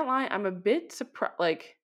I can't lie, I'm a bit surprised.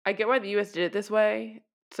 Like, I get why the US did it this way,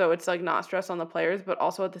 so it's like not stress on the players, but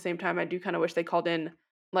also at the same time, I do kind of wish they called in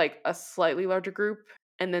like a slightly larger group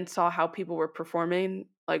and then saw how people were performing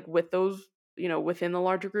like with those, within the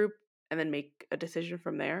larger group, and then make a decision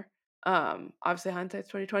from there. Obviously hindsight's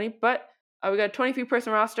 2020, but we got a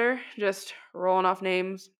 23-person roster, just rolling off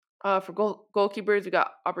names. For goalkeepers, we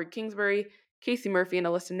got Aubrey Kingsbury, Casey Murphy, and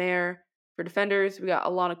Alyssa Nair. For defenders, we got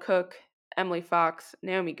Alana Cook, Emily Fox,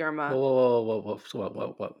 Naomi Girma.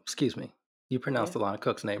 Whoa. Excuse me. You pronounced Alana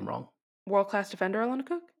Cook's name wrong. World-class defender, Alana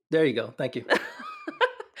Cook? There you go. Thank you.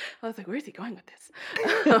 I was like, where is he going with this?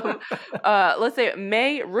 Let's say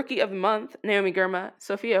May Rookie of the Month, Naomi Girma,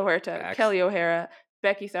 Sophia Huerta, Kelly O'Hara,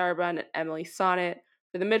 Becky Sauerbrunn, and Emily Sonnet.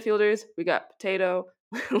 For the midfielders, we got Potato,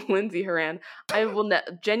 Lindsay Horan. I will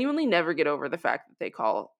genuinely never get over the fact that they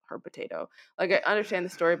call her Potato. Like, I understand the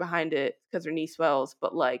story behind it because her knee swells,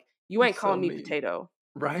 but like, you ain't calling me Potato.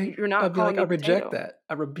 Right? You're not calling me Potato. I reject that.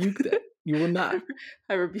 I rebuke that. You will not.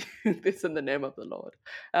 I rebuke this in the name of the Lord.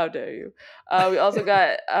 How dare you? We also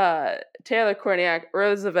got Taylor Korniak,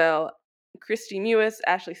 Roosevelt, Christy Mewis,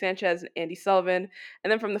 Ashley Sanchez, and Andy Sullivan.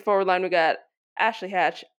 And then from the forward line, we got Ashley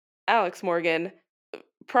Hatch, Alex Morgan,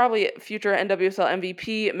 probably future NWSL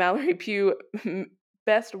MVP, Mallory Pugh,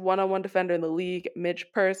 best one-on-one defender in the league, Midge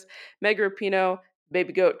Purse, Meg Rapinoe,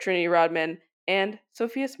 Baby Goat, Trinity Rodman, and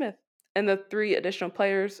Sophia Smith. And the 3 additional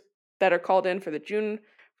players that are called in for the June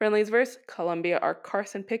friendlies versus Colombia are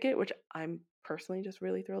Carson Pickett, which I'm personally just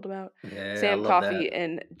really thrilled about, Sam Coffey,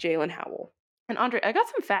 and Jalen Howell. And Andre, I got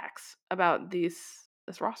some facts about this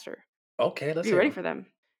roster. Okay, let's be ready for them,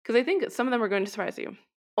 because I think some of them are going to surprise you.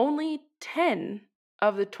 Only 10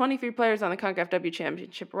 of the 23 players on the CONCACAF W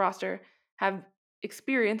Championship roster have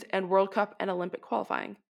experience in World Cup and Olympic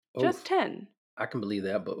qualifying. Oof. Just 10. I can believe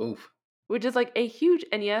that, but oof. Which is like a huge,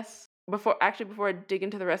 and yes, before I dig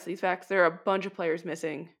into the rest of these facts, there are a bunch of players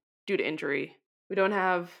missing due to injury. We don't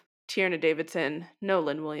have Tierna Davidson, no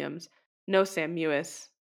Lynn Williams, no Sam Mewis,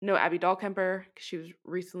 no Abby Dahlkemper because she was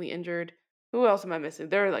recently injured. Who else am I missing?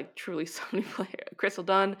 There are like truly so many players. Crystal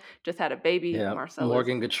Dunn just had a baby. Yeah, Marcella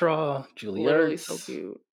Morgan Gautrat, Julie literally so Ertz.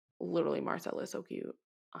 cute. Literally, Marcella is so cute.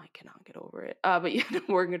 I cannot get over it. But yeah, no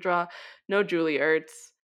Morgan Gautrat, no Julie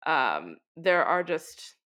Ertz. There are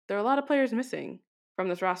a lot of players missing from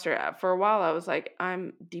this roster. For a while, I was like,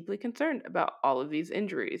 I'm deeply concerned about all of these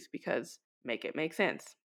injuries because make it make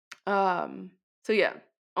sense. So yeah,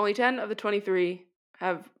 only 10 of the 23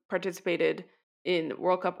 have participated in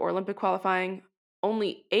World Cup or Olympic qualifying.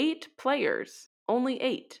 Only 8 players, only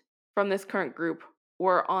 8 from this current group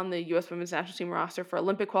were on the U.S. Women's National Team roster for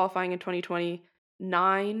Olympic qualifying in 2020.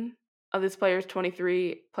 9 of this players'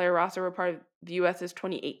 23-player roster were part of the U.S.'s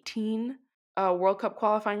 2018 World Cup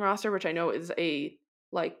qualifying roster, which I know is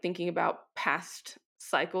thinking about past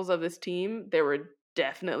cycles of this team, there were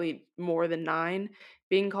definitely more than 9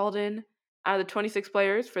 being called in. Out of the 26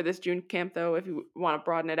 players for this June camp, though, if you want to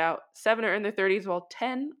broaden it out, 7 are in their 30s, while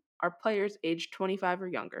 10 are players aged 25 or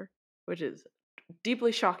younger, which is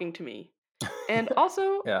deeply shocking to me. And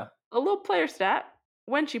also, Yeah. a little player stat.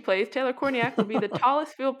 When she plays, Taylor Korniak will be the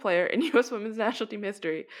tallest field player in U.S. Women's National Team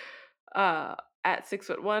history. At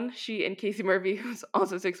 6'1", she and Casey Murphy, who's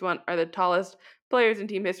also 6'1", are the tallest players in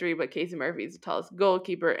team history, but Casey Murphy is the tallest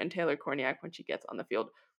goalkeeper, and Taylor Korniak, when she gets on the field,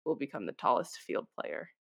 will become the tallest field player.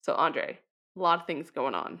 So, Andre, a lot of things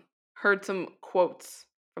going on. Heard some quotes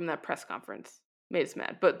from that press conference. Made us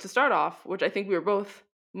mad. But to start off, which I think we were both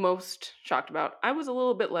most shocked about, I was a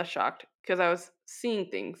little bit less shocked because I was seeing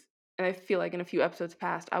things. And I feel like in a few episodes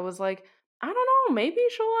past, I was like, I don't know, maybe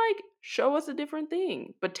she'll show us a different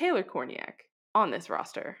thing. But Taylor Korniak on this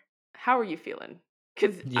roster, how are you feeling?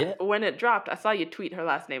 Because when it dropped, I saw you tweet her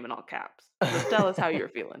last name in all caps. So tell us how you're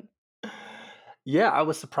feeling. Yeah, I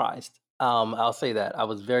was surprised. I'll say that. I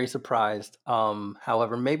was very surprised.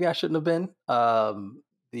 However, maybe I shouldn't have been.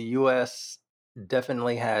 The U.S.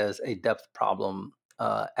 definitely has a depth problem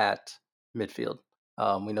at midfield.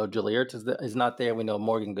 We know Julie Ertz is not there. We know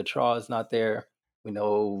Morgan Gautrat is not there. We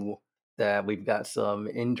know that we've got some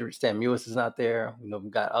injuries. Sam Mewis is not there. We know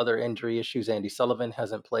we've got other injury issues. Andy Sullivan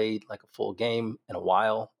hasn't played like a full game in a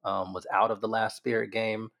while. Was out of the last Spirit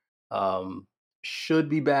game. Should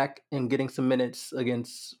be back and getting some minutes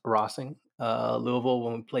against Racing Louisville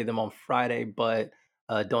when we play them on Friday, but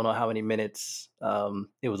don't know how many minutes.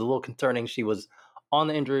 It was a little concerning. She was on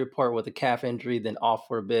the injury report with a calf injury, then off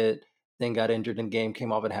for a bit, then got injured in game,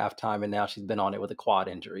 came off at halftime, and now she's been on it with a quad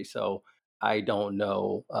injury. So I don't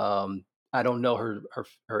know. I don't know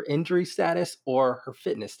her injury status or her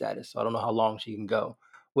fitness status. So I don't know how long she can go,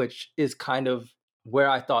 which is kind of where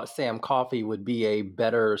I thought Sam Coffey would be a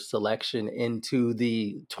better selection into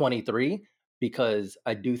the 23, because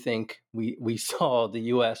I do think we saw the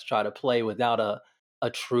U.S. try to play without a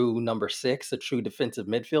true number 6, a true defensive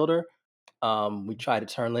midfielder. We tried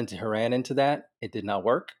to turn Lindsey Horan into that. It did not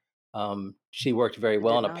work. She worked very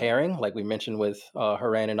well in a pairing, like we mentioned with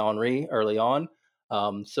Horan and Henry early on.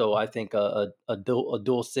 So I think a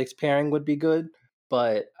dual 6 pairing would be good,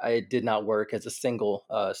 but it did not work as a single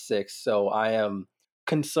 6. So I am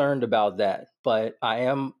concerned about that, but I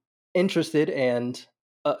am interested and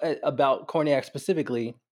about Korniak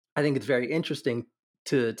specifically. I think it's very interesting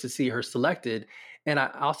to see her selected, and I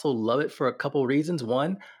also love it for a couple reasons.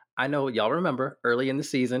 One, I know y'all remember early in the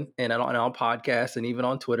season and on podcasts and even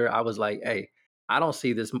on Twitter, I was like, hey, I don't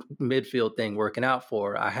see this midfield thing working out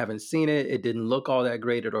for her. I haven't seen it. It didn't look all that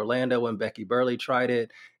great at Orlando when Becky Burleigh tried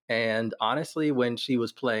it. And honestly, when she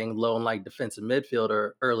was playing lone like defensive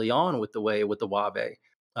midfielder early on with the Wabe,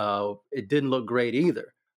 it didn't look great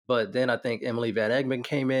either. But then I think Emily Van Egmond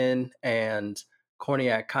came in and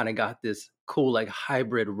Korniak kind of got this cool like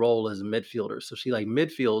hybrid role as a midfielder. So she like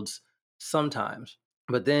midfields sometimes,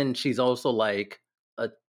 but then she's also like a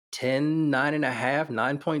 10, 9.5,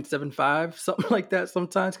 9.75, something like that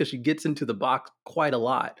sometimes, because she gets into the box quite a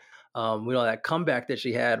lot. We know that comeback that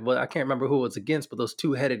she had, well, I can't remember who it was against, but those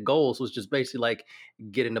 2-headed goals was just basically like,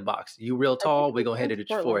 get in the box. You real tall, we're going to hit it at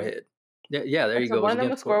your forehead. Yeah, there you go. One of them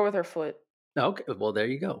would score with her foot. Okay, well, there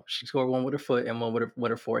you go. She scored one with her foot and one with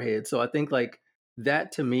her forehead. So I think like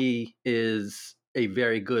that to me is a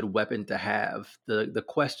very good weapon to have. The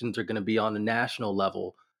questions are going to be on the national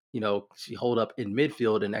level. You know, she hold up in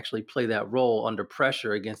midfield and actually play that role under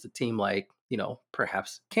pressure against a team like, you know,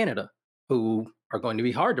 perhaps Canada, who are going to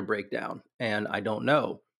be hard to break down. And I don't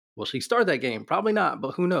know. Will she start that game? Probably not,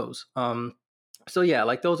 but who knows? So yeah,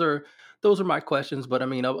 like those are my questions. But I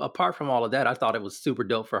mean, apart from all of that, I thought it was super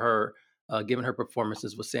dope for her, given her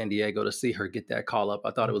performances with San Diego, to see her get that call up.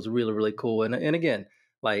 I thought it was really, really cool. And again,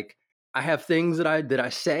 like I have things that I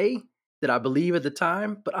say that I believe at the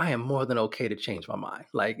time, but I am more than okay to change my mind.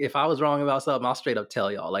 Like if I was wrong about something, I'll straight up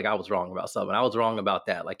tell y'all like I was wrong about something. I was wrong about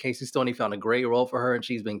that. Like Casey Stoney found a great role for her and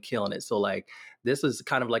she's been killing it. So like this is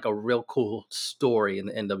kind of like a real cool story in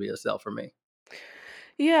the NWSL for me.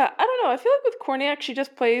 Yeah, I don't know. I feel like with Korniak, she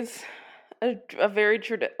just plays a very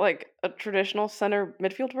a traditional center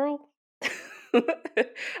midfield role.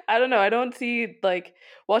 I don't know. I don't see like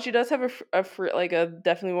while she does have a free, like a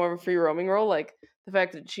definitely more of a free roaming role, like the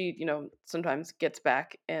fact that she sometimes gets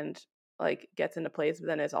back and like gets into plays, but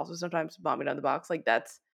then is also sometimes bombing down the box. Like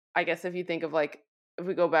that's I guess if you think of like if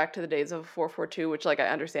we go back to the days of 4-4-2, which like I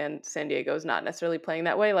understand San Diego's not necessarily playing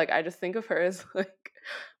that way. Like I just think of her as like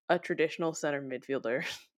a traditional center midfielder.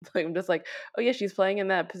 Like I'm just like, oh yeah, she's playing in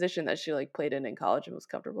that position that she like played in college and was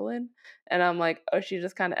comfortable in. And I'm like, oh, she's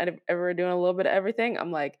just kind of ever doing a little bit of everything.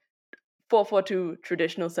 I'm like, 4-4-2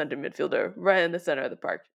 traditional center midfielder right in the center of the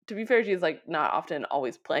park. To be fair, she's like not often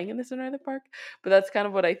always playing in the center of the park, but that's kind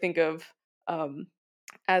of what I think of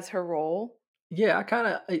as her role.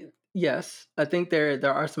 Yeah, yes, I think there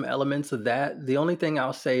are some elements of that. The only thing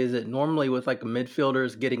I'll say is that normally with like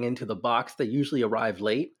midfielders getting into the box, they usually arrive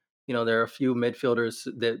late. There are a few midfielders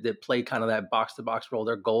that play kind of that box to box role.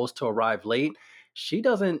 Their goal is to arrive late. She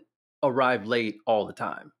doesn't arrive late all the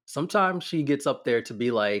time. Sometimes she gets up there to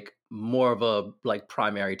be like more of a like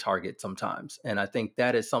primary target sometimes. And I think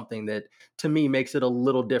that is something that to me makes it a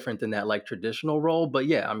little different than that like traditional role. But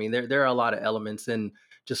yeah, I mean there are a lot of elements in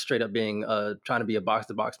just straight up being trying to be a box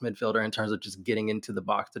to box midfielder in terms of just getting into the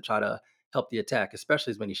box to try to help the attack,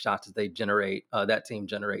 especially as many shots as they generate that team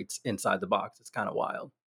generates inside the box. It's kind of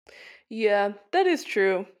wild. Yeah, that is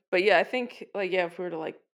true. But yeah, I think like if we were to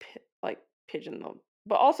like pigeonhole,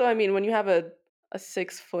 but also I mean when you have a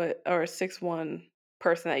 6 foot or a 6'1"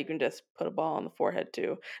 person that you can just put a ball on the forehead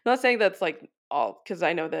to. Not saying that's like all because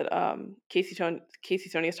I know that Casey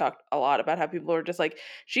Tony has talked a lot about how people are just like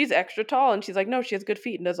she's extra tall and she's like no she has good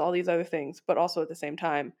feet and does all these other things, but also at the same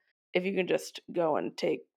time if you can just go and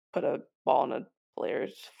put a ball on a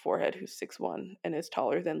player's forehead who's 6'1" and is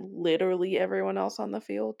taller than literally everyone else on the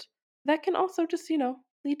field, that can also just,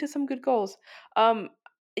 lead to some good goals. Um,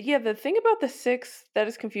 yeah, the thing about the six that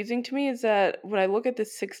is confusing to me is that when I look at the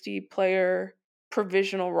 60 player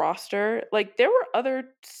provisional roster, like there were other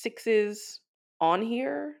sixes on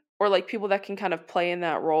here or like people that can kind of play in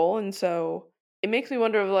that role. And so it makes me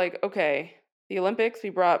wonder of like, okay, the Olympics, we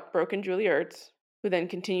brought broken Julie Ertz, who then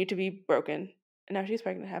continued to be broken. And now she's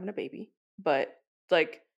pregnant having a baby. But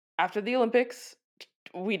like after the Olympics,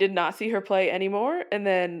 we did not see her play anymore. And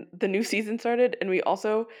then the new season started, and we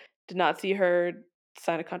also did not see her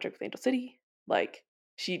sign a contract with Angel City. Like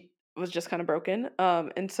she was just kind of broken.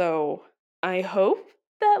 And so I hope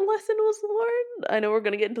that lesson was learned. I know we're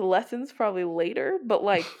gonna get into lessons probably later, but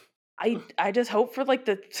like I just hope for like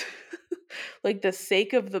the like the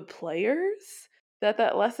sake of the players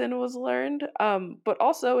that lesson was learned. But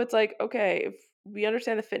also it's like okay, if we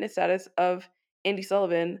understand the fitness status of Andy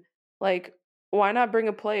Sullivan, like why not bring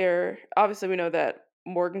a player? Obviously, we know that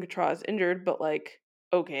Morgan Cottrell is injured, but like,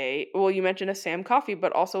 okay, well, you mentioned a Sam Coffey,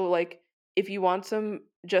 but also like, if you want some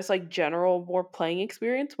just like general more playing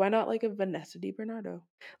experience, why not like a Vanessa DiBernardo?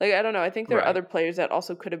 Like, I don't know. I think there are Right. other players that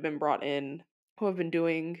also could have been brought in who have been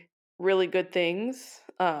doing really good things.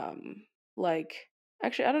 Like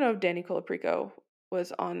actually, I don't know if Danny Colaprico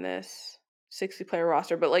was on this 60 player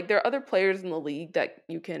roster, but like there are other players in the league that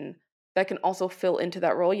can also fill into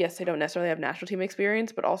that role. Yes, they don't necessarily have national team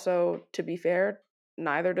experience, but also, to be fair,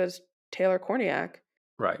 neither does Taylor Korniak.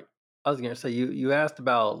 Right. I was going to say you asked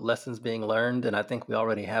about lessons being learned, and I think we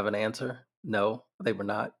already have an answer. No, they were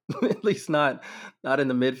not. At least not in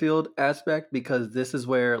the midfield aspect, because this is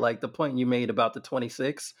where like the point you made about the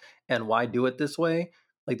 26 and why do it this way.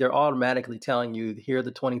 Like they're automatically telling you here are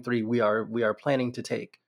the 23 we are planning to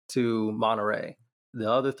take to Monterey. The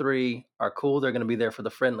other three are cool. They're going to be there for the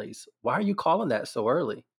friendlies. Why are you calling that so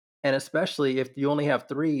early? And especially if you only have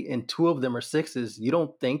three and two of them are sixes, you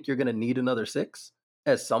don't think you're going to need another six?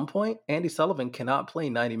 At some point, Andy Sullivan cannot play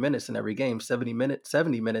 90 minutes in every game, 70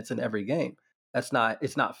 minutes in every game. It's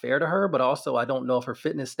not fair to her, but also I don't know if her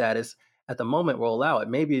fitness status at the moment will allow it.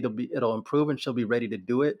 Maybe it'll improve and she'll be ready to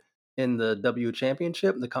do it in the W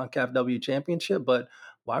championship, the CONCACAF W championship, but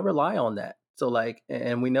why rely on that? So like,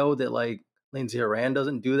 and we know that like Lindsey Horan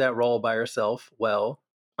doesn't do that role by herself well.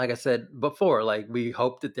 Like I said before, like we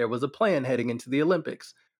hoped that there was a plan heading into the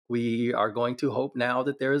Olympics. We are going to hope now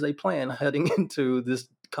that there is a plan heading into this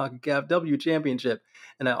CONCACAF W championship.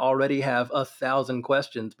 And I already have 1,000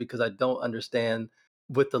 questions because I don't understand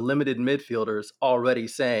with the limited midfielders already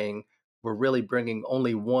saying we're really bringing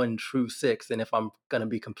only one true six. And if I'm going to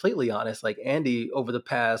be completely honest, like Andy over the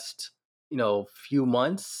past, few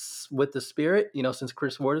months with the Spirit, since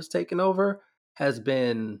Chris Ward has taken over, has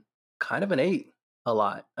been kind of an eight a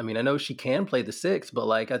lot. I mean, I know she can play the six, but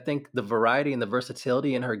like I think the variety and the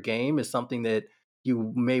versatility in her game is something that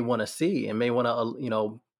you may want to see and may want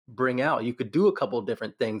to, bring out. You could do a couple of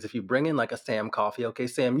different things. If you bring in like a Sam Coffey, okay,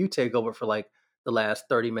 Sam, you take over for like the last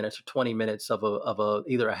 30 minutes or 20 minutes of a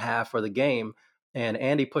either a half or the game, and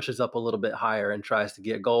Andy pushes up a little bit higher and tries to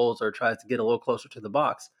get goals or tries to get a little closer to the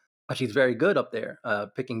box. She's very good up there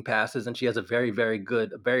picking passes, and she has a very, very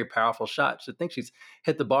good, very powerful shot. I think she's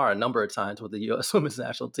hit the bar a number of times with the U.S. Women's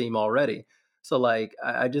National Team already. So, like,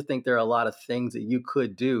 I just think there are a lot of things that you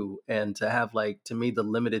could do, and to have, like, to me, the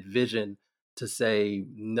limited vision to say,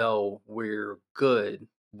 no, we're good.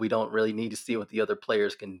 We don't really need to see what the other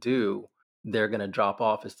players can do. They're going to drop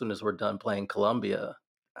off as soon as we're done playing Colombia.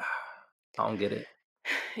 I don't get it.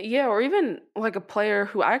 Yeah, or even like a player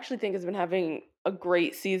who I actually think has been having a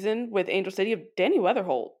great season with Angel City of Danny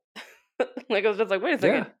Weatherholt. Like I was just like, wait a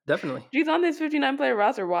second. Yeah, definitely. She's on this 59 player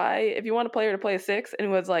roster. Why? If you want a player to play a six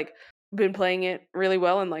and was like been playing it really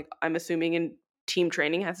well, and like I'm assuming in team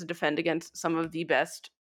training has to defend against some of the best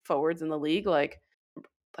forwards in the league, like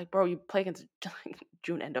bro, you play against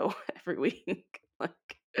June Endo every week.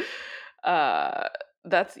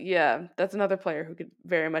 That's another player who could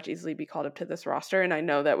very much easily be called up to this roster. And I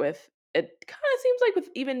know that with it kind of seems like with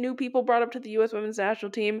even new people brought up to the U.S. Women's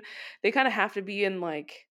National Team, they kind of have to be in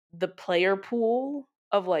like the player pool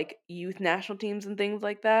of like youth national teams and things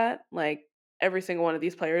like that. Like every single one of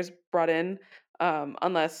these players brought in,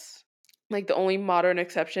 unless like the only modern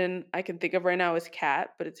exception I can think of right now is Kat,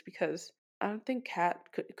 but it's because I don't think Kat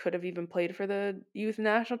could have even played for the youth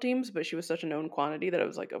national teams, but she was such a known quantity that I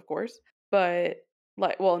was like, of course. But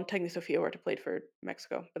like, well, and technically Sophia Huerta played for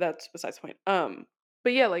Mexico, but that's besides the point.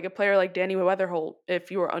 But yeah, like a player like Danny Weatherholt, if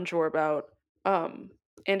you were unsure about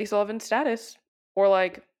Andy Sullivan's status, or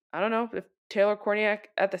like I don't know if Taylor Korniak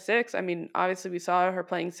at the six. I mean, obviously we saw her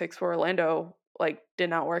playing six for Orlando, like did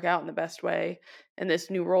not work out in the best way, and this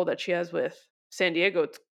new role that she has with San Diego,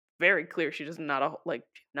 it's very clear she does not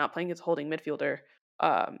not playing as holding midfielder.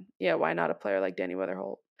 Yeah, why not a player like Danny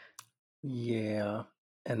Weatherholt? Yeah,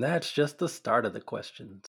 and that's just the start of the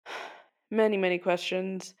questions. Many, many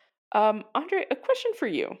questions. Andre, a question for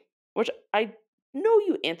you, which I know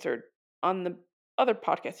you answered on the other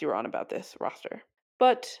podcast you were on about this roster,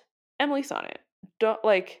 but Emily Sonnet,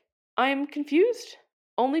 I'm confused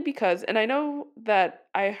only because, and I know that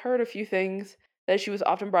I heard a few things that she was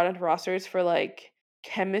often brought into rosters for like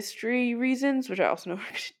chemistry reasons, which I also know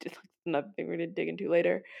another thing we're gonna dig into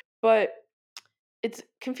later, but it's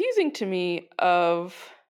confusing to me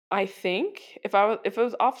I think if it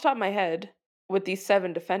was off the top of my head with these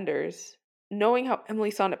 7 defenders, knowing how Emily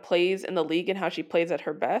Sonnet plays in the league and how she plays at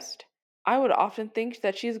her best, I would often think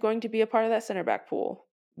that she's going to be a part of that center back pool.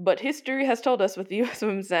 But history has told us with the U.S.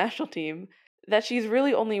 Women's National Team that she's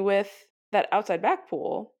really only with that outside back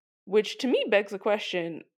pool, which to me begs the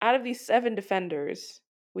question, out of these 7 defenders,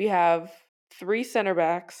 we have 3 center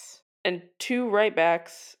backs and 2 right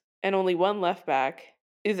backs and only 1 left back.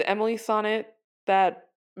 Is Emily Sonnet that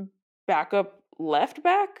backup left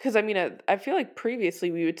back? Because I mean, I feel like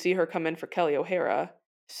previously we would see her come in for Kelly O'Hara.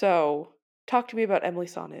 So talk to me about Emily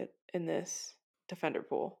Sonnet in this defender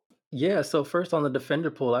pool. Yeah, so first on the defender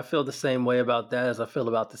pool, I feel the same way about that as I feel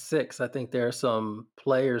about the six. I think there are some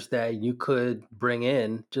players that you could bring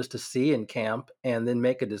in just to see in camp and then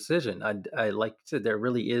make a decision. I like you said, there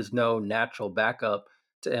really is no natural backup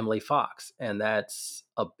to Emily Fox, and that's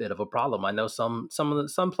a bit of a problem. I know some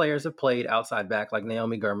players have played outside back, like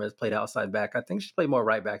Naomi Gurma has played outside back. I think she's played more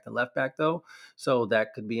right back than left back though, so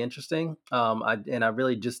that could be interesting.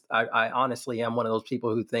 I honestly am one of those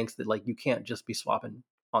people who thinks that like you can't just be swapping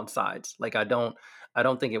on sides. Like I don't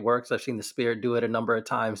think it works. I've seen the Spirit do it a number of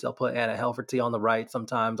times. They'll put Anna Helferty on the right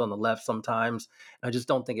sometimes, on the left sometimes. I just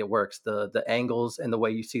don't think it works. The angles and the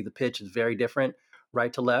way you see the pitch is very different,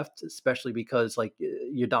 right to left, especially because like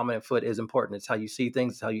your dominant foot is important. It's how you see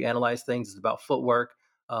things, it's how you analyze things. It's about footwork.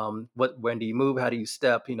 When do you move? How do you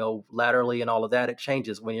step? Laterally and all of that. It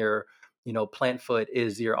changes when your plant foot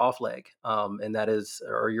is your off leg, and that is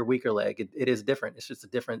or your weaker leg. It is different. It's just a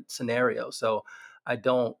different scenario. So I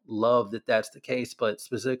don't love that that's the case, but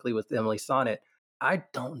specifically with Emily Sonnet, I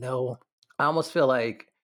don't know. I almost feel like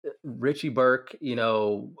Richie Burke,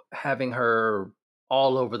 having her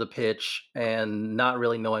all over the pitch and not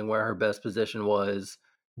really knowing where her best position was,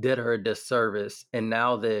 did her a disservice. And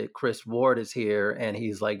now that Chris Ward is here and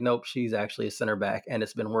he's like, nope, she's actually a center back, and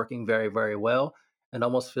it's been working very, very well. It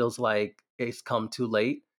almost feels like it's come too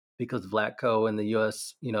late because Vlatko and the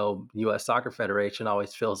U.S. Soccer Federation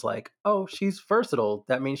always feels like, oh, she's versatile.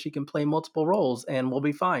 That means she can play multiple roles and we'll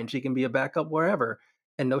be fine. She can be a backup wherever.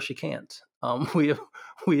 And no, she can't.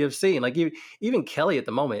 We have seen, like, even Kelly at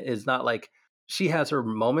the moment is not like, she has her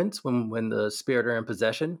moments when the Spirit are in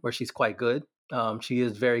possession where she's quite good. She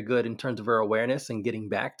is very good in terms of her awareness and getting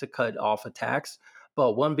back to cut off attacks.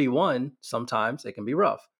 But 1v1, sometimes it can be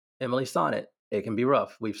rough. Emily Sonnet, it can be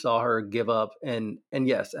rough. We saw her give up. And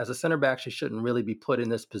yes, as a center back, she shouldn't really be put in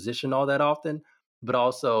this position all that often. But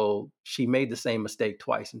also, she made the same mistake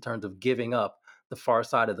twice in terms of giving up the far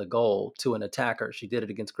side of the goal to an attacker. She did it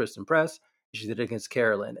against Kristen Press. She did it against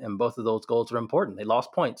Carolyn. And both of those goals were important. They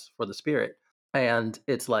lost points for the Spirit. And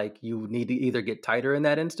it's like, you need to either get tighter in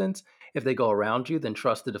that instance. If they go around you, then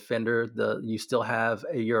trust the defender. You still have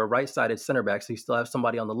you're a right-sided center back, so you still have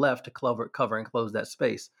somebody on the left to cover and close that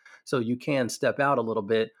space. So you can step out a little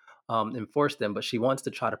bit and force them. But she wants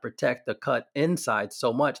to try to protect the cut inside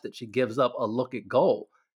so much that she gives up a look at goal.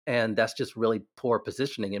 And that's just really poor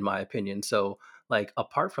positioning, in my opinion. So, like,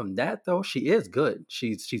 apart from that, though, she is good.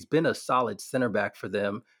 She's been a solid center back for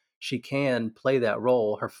them. She can play that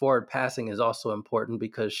role. Her forward passing is also important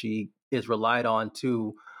because she is relied on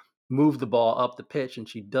to move the ball up the pitch, and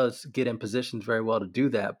she does get in positions very well to do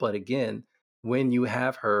that. But again, when you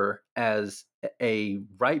have her as a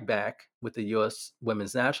right back with the U.S.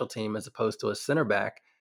 women's national team as opposed to a center back,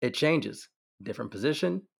 it changes. Different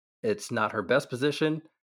position. It's not her best position.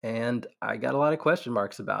 And I got a lot of question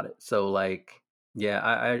marks about it. So, like,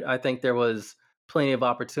 yeah, I think there was plenty of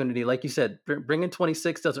opportunity. Like you said, bringing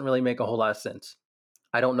 26 doesn't really make a whole lot of sense.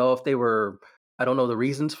 I don't know the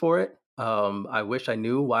reasons for it. I wish I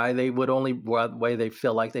knew why they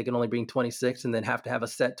feel like they can only bring 26 and then have to have a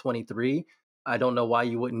set 23. I don't know why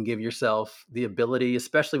you wouldn't give yourself the ability,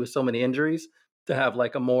 especially with so many injuries, to have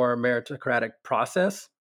like a more meritocratic process.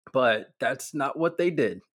 But that's not what they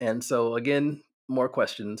did. And so, again, more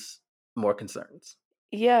questions, more concerns.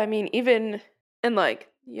 Yeah, I mean, even, and like,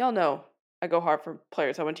 y'all know I go hard for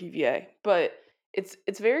players. I went to UVA, but it's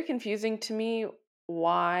very confusing to me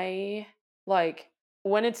why, like,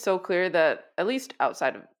 when it's so clear that, at least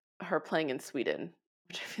outside of her playing in Sweden,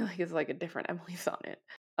 which I feel like is like a different Emily Sonnet,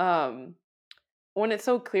 when it's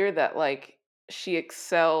so clear that, like, she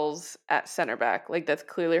excels at center back, like, that's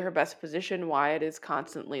clearly her best position, why it is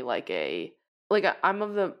constantly I'm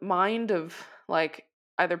of the mind of, like,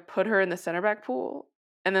 either put her in the center back pool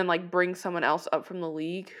and then, like, bring someone else up from the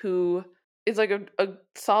league who is like a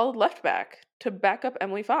solid left back to back up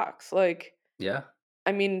Emily Fox. Like, Yeah,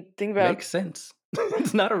 I mean, think about, makes sense.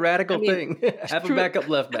 It's not a radical thing. Have a backup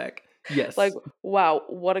left back. Yes. Like, wow,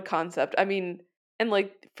 what a concept. I mean, and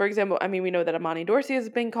like, for example, I mean, we know that Amani Dorsey has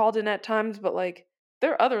been called in at times, but like,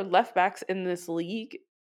 there are other left backs in this league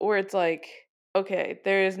where it's like, okay,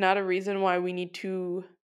 there is not a reason why we need to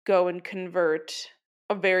go and convert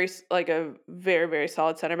a very, very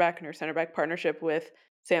solid center back, and her center back partnership with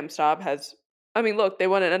Sam Staub has, I mean, look, they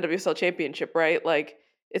won an NWSL championship, right? Like,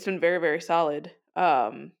 it's been very, very solid.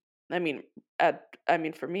 I mean,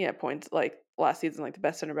 for me at points, like, last season, like, the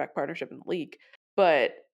best center back partnership in the league.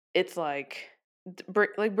 But it's like,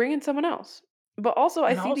 bring in someone else. But also,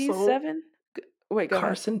 I see these 7. Wait, go ahead.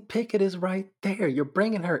 Carson Pickett is right there. You're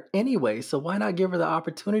bringing her anyway, so why not give her the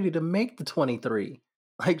opportunity to make the 23?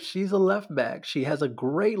 Like, she's a left back. She has a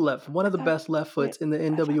great one of the best left foots in the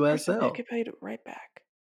NWSL. Carson Pickett played right back.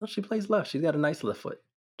 Well, she plays left. She's got a nice left foot.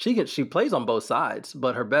 She plays on both sides,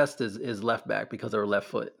 but her best is left back because of her left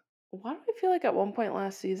foot. Why do I feel like at one point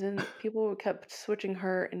last season, people kept switching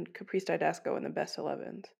her and Caprice Didasco in the best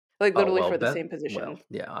 11s? Like, literally for the same position. Well,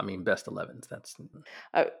 yeah, I mean, best 11s. That's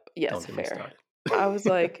yes, fair. I was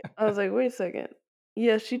like, wait a second.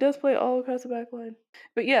 Yeah, she does play all across the back line.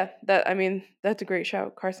 But yeah, that's a great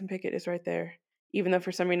shout. Carson Pickett is right there. Even though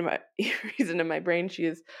for some reason in my brain, she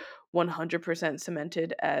is 100%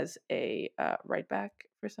 cemented as a right back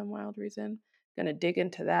for some wild reason. Gonna dig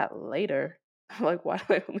into that later. Like, why do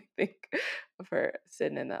I only think of her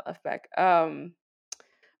sitting in that left back?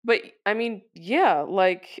 But I mean, yeah,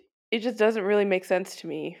 like, it just doesn't really make sense to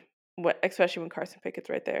me. Especially when Carson Pickett's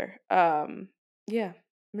right there. Yeah,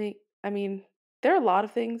 I mean, there are a lot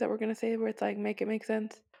of things that we're gonna say where it's like, make it make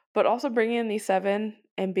sense. But also bringing in these 7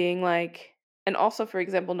 and being like, and also, for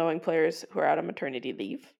example, knowing players who are out on maternity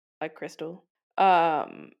leave, like Crystal.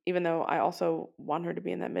 Even though I also want her to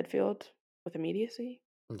be in that midfield with immediacy.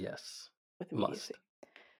 Yes. With immediacy.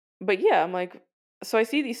 But yeah, I'm like, so I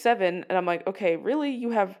see these 7 and I'm like, okay, really?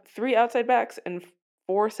 You have 3 outside backs and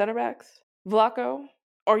 4 center backs? Vlatko,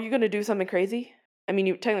 are you going to do something crazy? I mean,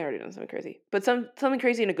 you technically already done something crazy, but something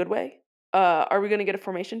crazy in a good way. Are we going to get a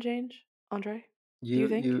formation change, Andre? Do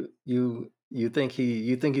you You think?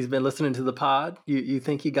 you think he's been listening to the pod? You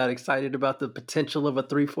think he got excited about the potential of a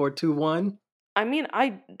 3-4-2-1? I mean,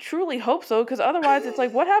 I truly hope so, because otherwise, it's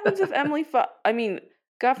like, what happens if I mean,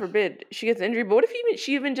 God forbid she gets injured, but what if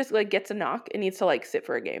she even just like gets a knock and needs to like sit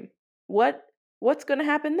for a game? What's going to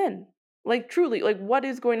happen then? Like truly, like what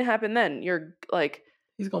is going to happen then? You're like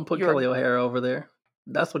He's gonna put you're Kelly O'Hara over there.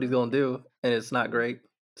 That's what he's gonna do, and it's not great.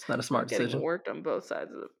 It's not a you're smart getting decision, worked on both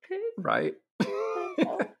sides of the pit. right?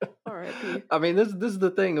 R.I.P. I mean, this is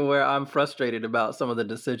the thing where I'm frustrated about some of the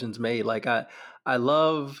decisions made. Like I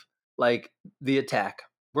love like the attack.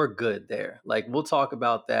 We're good there. Like we'll talk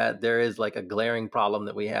about that. There is like a glaring problem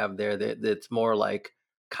that we have there that's more like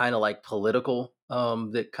kind of like political.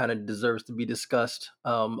 That kind of deserves to be discussed.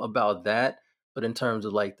 About that. But in terms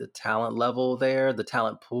of like the talent level there, the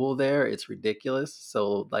talent pool there, it's ridiculous.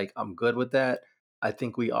 So like I'm good with that. I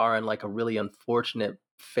think we are in like a really unfortunate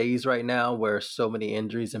phase right now where so many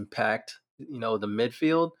injuries impact, the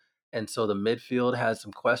midfield. And so the midfield has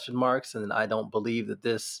some question marks. And I don't believe that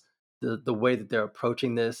the way that they're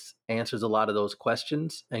approaching this answers a lot of those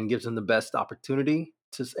questions and gives them the best opportunity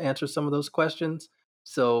to answer some of those questions.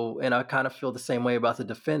 So, and I kind of feel the same way about the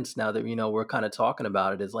defense now that, we're kind of talking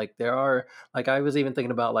about it. Is like there are, like, I was even thinking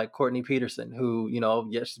about like Courtney Peterson, who,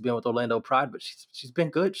 yeah, she's been with Orlando Pride, but she's been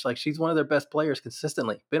good. She's one of their best players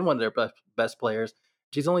consistently, been one of their best players.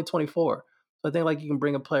 She's only 24. So I think like you can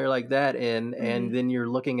bring a player like that in, and then you're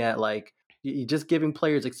looking at like, you're just giving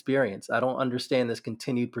players experience. I don't understand this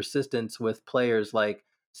continued persistence with players like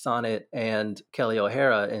Sonnet and Kelly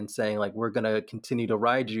O'Hara and saying like, we're going to continue to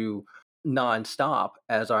ride you nonstop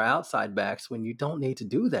as our outside backs when you don't need to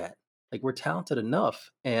do that. Like we're talented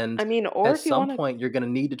enough. And I mean, or at if you some want to, point you're going to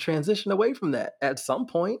need to transition away from that at some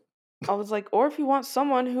point. I was like, or if you want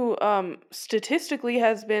someone who statistically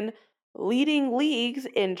has been leading leagues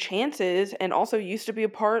in chances and also used to be a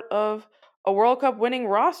part of a World Cup winning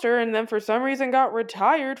roster and then for some reason got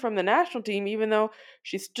retired from the national team even though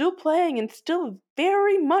she's still playing and still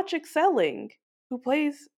very much excelling, who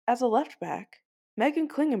plays as a left back, Megan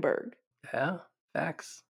Klingenberg. Yeah,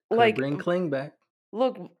 facts. Could Like, bring Kling back.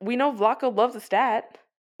 look, we know Vlaco loves a stat.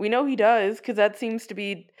 We know he does because that seems to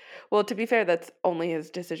be, well, to be fair, that's only his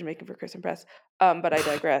decision making for Christian Press. But I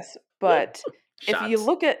digress. But if you Shots.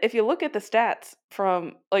 look at the stats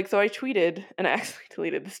from like, so I tweeted and I actually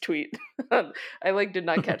deleted this tweet. I like did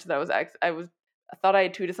not catch that I thought I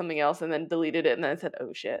had tweeted something else and then deleted it and then I said,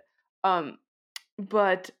 oh shit.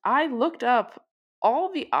 But I looked up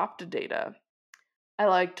all the Opta data. I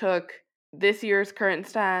like took this year's current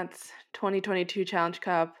stats, 2022 Challenge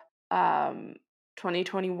Cup,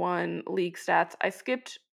 2021 league stats. I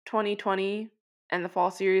skipped 2020 and the fall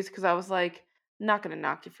series because I was like, not gonna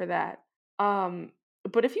knock you for that.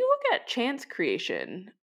 But if you look at chance creation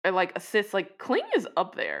or like assists, like Kling is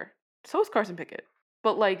up there. So is Carson Pickett.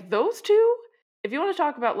 But like those two, if you want to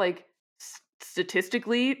talk about like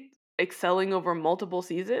statistically excelling over multiple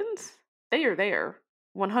seasons, they are there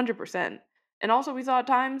 100%. And also we saw at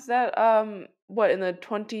times that what in the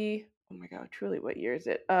 20 oh my god, truly what year is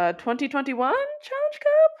it? 2021 Challenge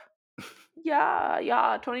Cup?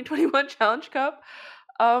 Yeah, 2021 Challenge Cup.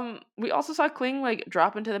 We also saw Kling like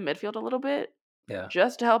drop into the midfield a little bit. Yeah.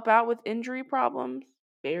 Just to help out with injury problems.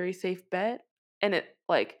 Very safe bet. And it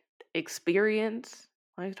like experience,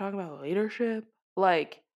 like talking about leadership.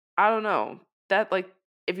 Like, I don't know. That like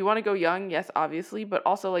if you want to go young, yes, obviously, but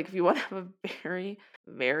also like if you want to have a very,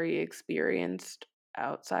 very experienced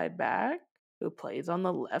outside back who plays on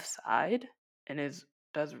the left side and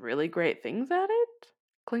does really great things at it,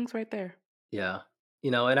 Kling's right there. Yeah.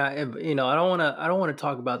 And I don't want to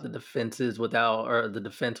talk about the defense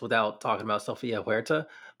without talking about Sofia Huerta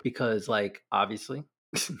because like obviously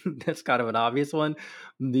that's kind of an obvious one.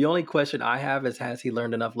 The only question I have is has he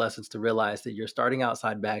learned enough lessons to realize that your starting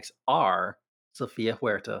outside backs are Sofia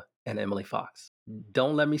Huerta and Emily Fox.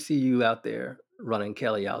 Don't let me see you out there running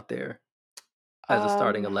Kelly out there as a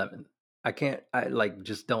starting 11.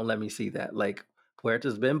 Just don't let me see that. Like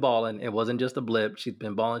Huerta's been balling. It wasn't just a blip. She's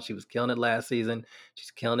been balling. She was killing it last season.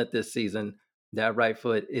 She's killing it this season. That right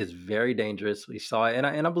foot is very dangerous. We saw it. And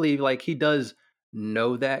I believe like he does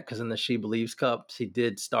know that because in the She Believes Cup, she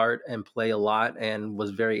did start and play a lot and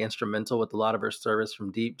was very instrumental with a lot of her service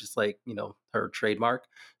from deep, just like, her trademark.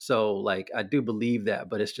 So like, I do believe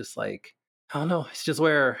that, but it's just like, I don't know. It's just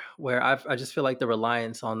where I just feel like the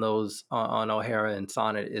reliance on those on O'Hara and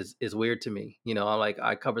Sonnet is weird to me.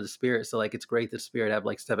 I cover the Spirit, so like it's great the Spirit have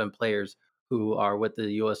like 7 players who are with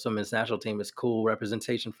the U.S. Women's National Team. It's cool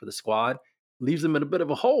representation for the squad. leaves them in a bit of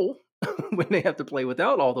a hole when they have to play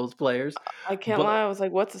without all those players. I can't lie. I was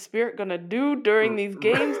like, what's the Spirit going to do during these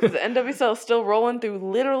games? Because the NWSL is still rolling through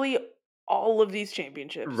literally all of these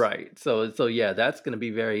championships. Right. So yeah, that's going to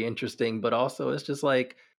be very interesting. But also, it's just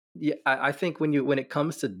like, yeah, I think when it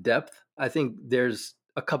comes to depth, I think there's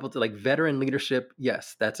a couple to like veteran leadership.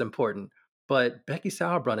 Yes, that's important. But Becky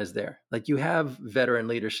Sauerbrunn is there. Like, you have veteran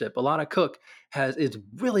leadership. Alana Cook is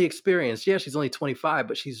really experienced. Yeah, she's only 25,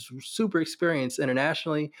 but she's super experienced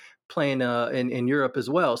internationally, playing in Europe as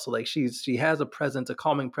well. So like she has a presence, a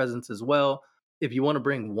calming presence as well. If you want to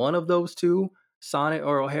bring one of those two, Sonnet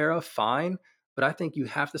or O'Hara, fine. But I think you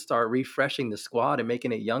have to start refreshing the squad and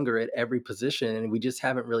making it younger at every position. And we just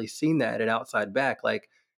haven't really seen that at outside back. Like,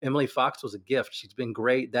 Emily Fox was a gift. She's been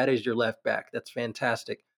great. That is your left back. That's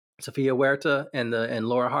fantastic. Sofia Huerta and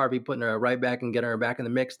Laura Harvey, putting her right back and getting her back in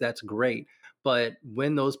the mix, that's great. But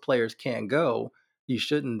when those players can't go, you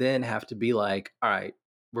shouldn't then have to be like, all right,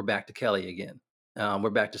 we're back to Kelly again.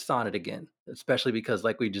 We're back to Sonnet again, especially because,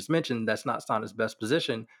 like we just mentioned, that's not Sonnet's best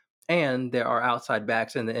position. And there are outside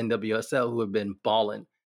backs in the NWSL who have been balling,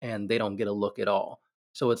 and they don't get a look at all.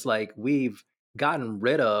 So it's like we've gotten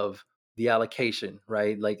rid of the allocation,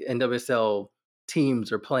 right? Like, NWSL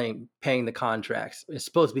teams are paying the contracts. It's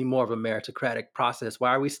supposed to be more of a meritocratic process. Why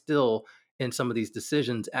are we still in some of these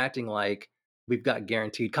decisions acting like we've got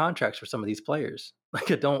guaranteed contracts for some of these players?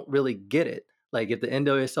 Like, I don't really get it. Like, if the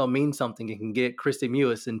NWSL means something, it can get Christy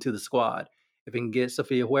Mewis into the squad. If it can get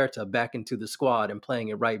Sofia Huerta back into the squad and playing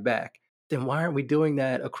it right back, then why aren't we doing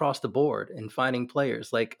that across the board and finding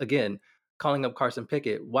players? Like, again, calling up Carson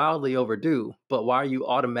Pickett, wildly overdue, but why are you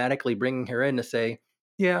automatically bringing her in to say,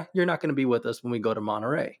 yeah, you're not going to be with us when we go to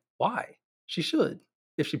Monterey? Why? She should.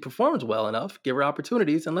 If she performs well enough, give her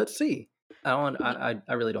opportunities and let's see. I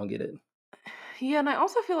really don't get it. Yeah, and I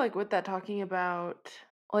also feel like with that, talking about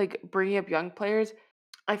like bringing up young players,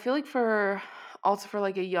 I feel like for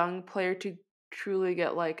like a young player to truly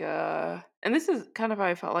get like and this is kind of how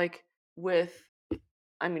I felt like with,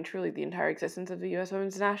 I mean, truly the entire existence of the U.S.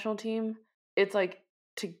 Women's National Team, it's like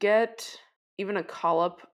to get even a call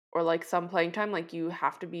up or like some playing time, like you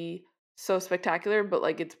have to be so spectacular, but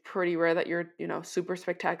like it's pretty rare that you're, super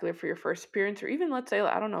spectacular for your first appearance, or even, let's say,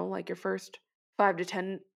 I don't know, like your first 5 to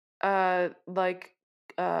 10 like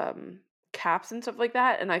caps and stuff like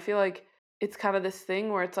that. And I feel like it's kind of this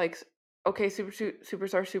thing where it's like, okay,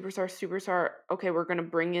 superstar, okay, we're gonna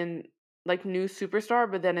bring in like new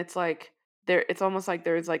superstar, but then it's like it's almost like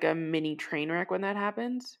there's like a mini train wreck when that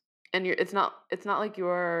happens. And it's not like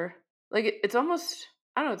you're like, it's almost,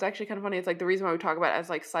 I don't know, it's actually kind of funny. It's like the reason why we talk about it as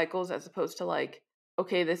like cycles, as opposed to like,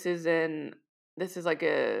 okay, this is like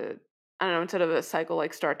a, I don't know, instead of a cycle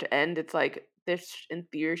like start to end, it's like this in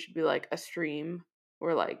theory should be like a stream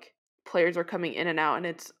where like players are coming in and out, and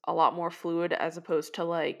it's a lot more fluid, as opposed to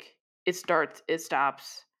like it starts, it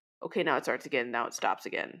stops, okay, now it starts again, now it stops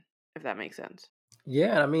again, if that makes sense.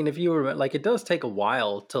 Yeah, I mean, if you were like, it does take a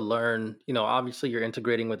while to learn, obviously you're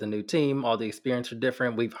integrating with a new team, all the experience are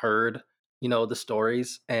different. We've heard, the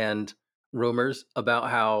stories and rumors about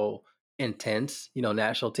how intense,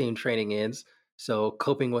 national team training is. So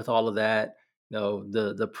coping with all of that,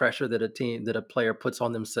 the pressure that a player puts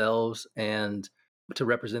on themselves and to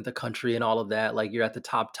represent the country and all of that, like you're at the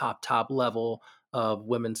top level of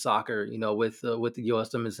women's soccer, with the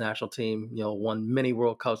U.S. Women's National Team, won many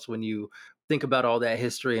World Cups. When you think about all that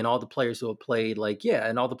history and all the players who have played, like, yeah,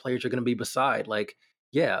 and all the players are going to be beside, like,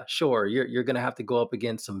 yeah, sure, you're going to have to go up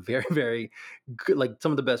against some very, very good, like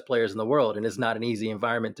some of the best players in the world, and it's not an easy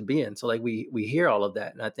environment to be in. So like we hear all of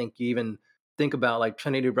that, and I think you even think about like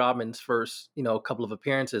Trinity Rodman's first, couple of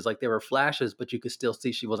appearances, like there were flashes, but you could still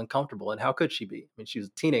see she wasn't comfortable. And how could she be? I mean, she was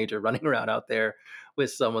a teenager running around out there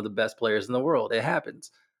with some of the best players in the world. It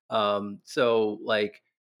happens. So like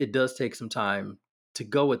it does take some time to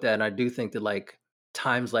go with that. And I do think that like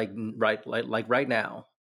times like right now,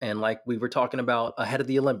 and like we were talking about ahead of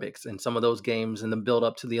the Olympics and some of those games and the build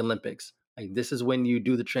up to the Olympics, like this is when you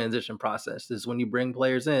do the transition process. This is when you bring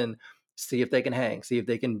players in, see if they can hang, see if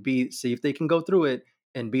they can go through it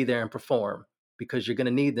and be there and perform, because you're going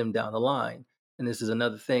to need them down the line. And this is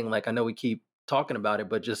another thing, like I know we keep talking about it,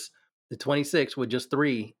 but just the 26 with just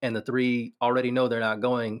 3, and the 3 already know they're not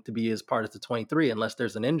going to be as part of the 23 unless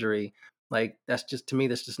there's an injury. Like that's just, to me,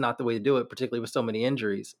 that's just not the way to do it, particularly with so many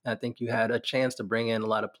injuries. And I think you had a chance to bring in a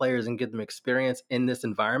lot of players and get them experience in this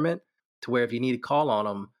environment, to where if you need to call on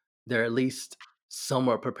them, they're at least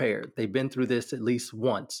somewhat prepared. They've been through this at least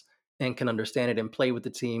once and can understand it and play with the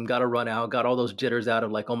team, got a run out, got all those jitters out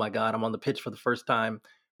of like, oh my God, I'm on the pitch for the first time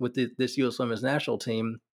with this U.S. Women's National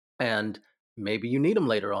Team. And maybe you need them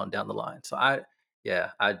later on down the line. So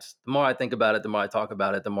yeah, the more I think about it, the more I talk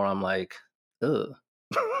about it, the more I'm like, ugh.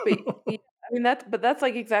 But yeah, I mean that's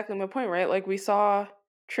like exactly my point, right? Like we saw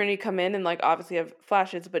Trinity come in and like obviously have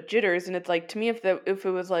flashes but jitters, and it's like to me if it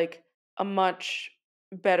was like a much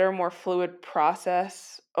better, more fluid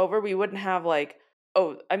process over, we wouldn't have like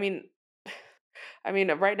I mean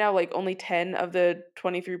right now like only 10 of the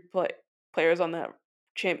 23 players on the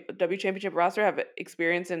W Championship roster have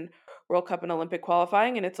experience in World Cup and Olympic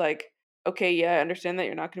qualifying, and it's like okay, yeah, I understand that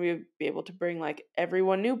you're not going to be able to bring like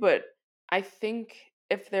everyone new, but I think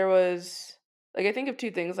if there was like I think of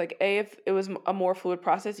two things. Like A, if it was a more fluid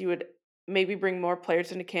process, you would maybe bring more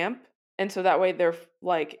players into camp. And so that way they're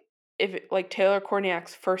like if like Taylor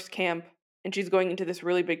Korniak's first camp and she's going into this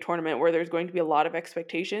really big tournament where there's going to be a lot of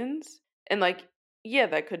expectations. And like yeah,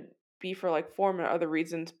 that could be for like form and other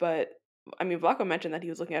reasons, but I mean Vlaco mentioned that he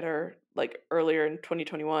was looking at her like earlier in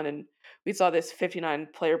 2021 and we saw this 59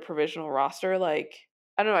 player provisional roster. Like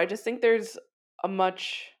I don't know, I just think there's a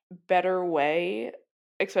much better way,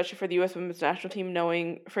 especially for the U.S. women's national team,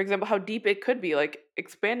 knowing, for example, how deep it could be, like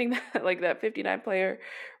expanding that like that 59 player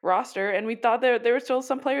roster. And we thought there were still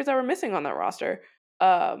some players that were missing on that roster,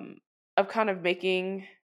 um, of kind of making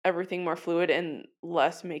everything more fluid and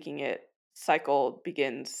less making it cycle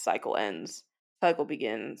begins, cycle ends, cycle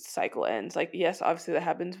begins, cycle ends. Like yes, obviously that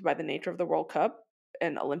happens by the nature of the World Cup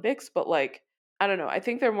and Olympics, but like I don't know. I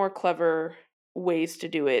think there are more clever ways to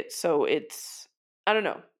do it. So it's I don't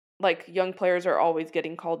know, like young players are always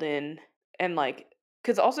getting called in and like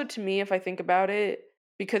because also to me if I think about it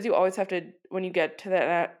because you always have to when you get to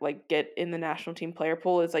that like get in the national team player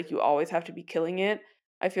pool it's like you always have to be killing it.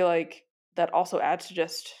 I feel like that also adds to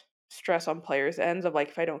just stress on players ends of like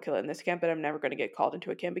if I don't kill it in this camp then I'm never going to get called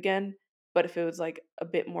into a camp again. But if it was like a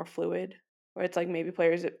bit more fluid where it's like maybe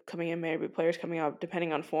players coming in maybe players coming out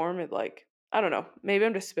depending on form it like I don't know, maybe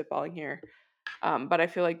I'm just spitballing here, but I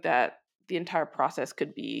feel like that the entire process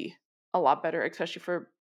could be a lot better, especially for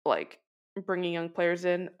like bringing young players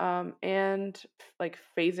in, and like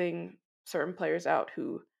phasing certain players out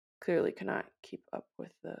who clearly cannot keep up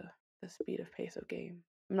with the speed of pace of game.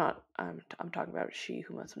 I'm talking about she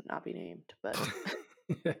who must not be named, but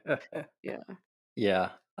yeah. Yeah,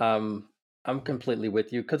 I'm completely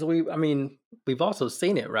with you because I mean, we've also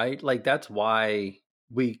seen it, right? Like that's why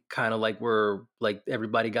we kind of like were like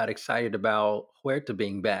everybody got excited about Huerta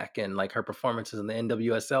being back and like her performances in the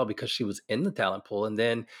NWSL because she was in the talent pool, and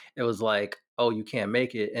then it was like, oh, you can't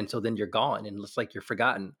make it, and so then you're gone, and it's like you're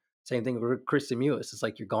forgotten. Same thing with Kristen Mewis. It's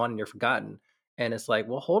like you're gone and you're forgotten. And it's like,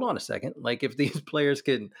 well, hold on a second. Like if these players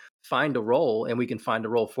can find a role and we can find a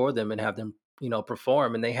role for them and have them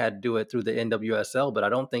perform, and they had to do it through the NWSL, but I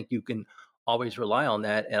don't think you can always rely on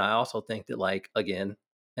that. And I also think that like again,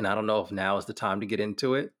 and I don't know if now is the time to get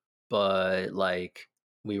into it, but like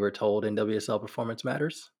we were told NWSL performance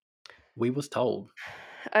matters. We was told.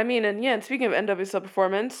 I mean, and yeah, and speaking of NWSL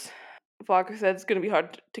performance, Flocka said it's going to be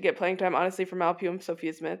hard to get playing time, honestly, for Malpu and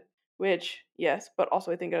Sophia Smith, which, yes, but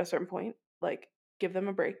also I think at a certain point, like, give them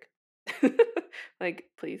a break. Like,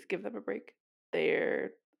 please give them a break.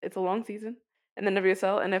 It's a long season in the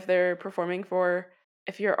WSL, and if they're performing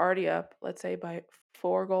if you're already up, let's say by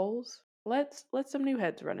 4 goals, let some new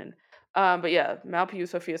heads run in. But yeah, Malpu,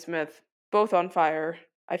 Sophia Smith, both on fire.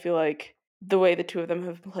 I feel like the way the two of them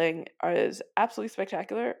have been playing is absolutely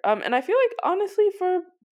spectacular. And I feel like honestly, for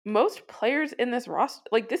most players in this roster,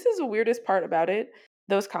 like this is the weirdest part about it.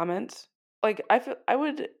 Those comments, like I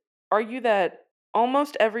would argue that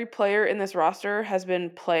almost every player in this roster has been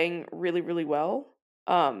playing really, really well.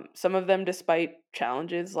 Some of them despite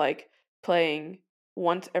challenges like playing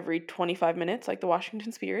once every 25 minutes, like the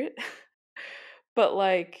Washington Spirit. But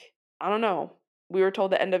like, I don't know. We were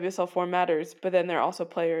told that NWSL form matters, but then there are also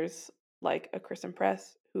players like a Kristen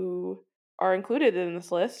Press who are included in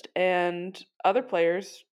this list, and other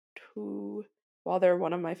players who, while they're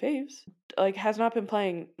one of my faves, like has not been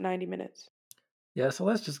playing 90 minutes. Yeah, so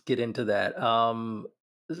let's just get into that.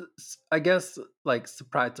 I guess like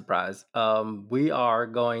surprise, surprise. We are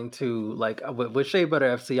going to like with Shea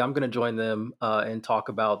Butter FC. I'm going to join them and talk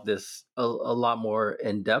about this a lot more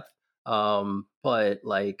in depth. But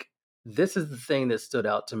like this is the thing that stood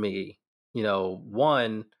out to me.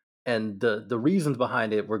 One, and the reasons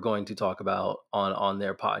behind it we're going to talk about on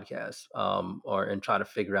their podcast, or and try to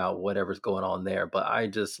figure out whatever's going on there. But I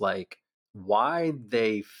just like why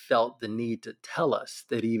they felt the need to tell us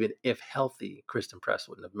that even if healthy, Kristen Press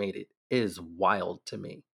wouldn't have made it is wild to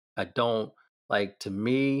me. I don't like, to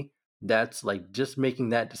me, that's like just making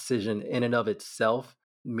that decision in and of itself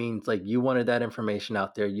means like you wanted that information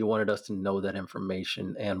out there. You wanted us to know that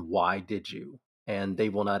information. And why did you? And they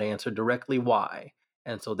will not answer directly why.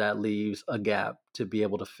 And so that leaves a gap to be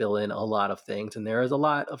able to fill in a lot of things. And there is a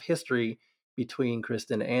lot of history between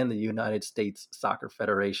Kristen and the United States Soccer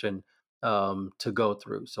Federation to go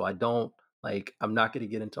through. So I'm not going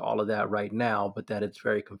to get into all of that right now, but that it's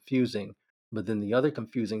very confusing. But then the other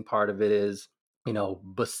confusing part of it is,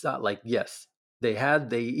 yes,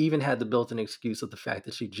 they even had the built-in excuse of the fact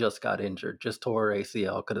that she just got injured, just tore her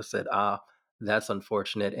ACL. Could have said, that's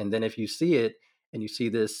unfortunate. And then if you see it and you see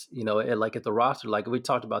this, like at the roster, like we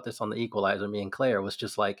talked about this on the Equalizer, me and Claire, was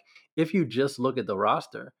just like, if you just look at the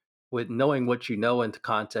roster with knowing what you know into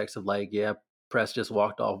context of like, yeah, Press just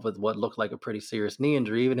walked off with what looked like a pretty serious knee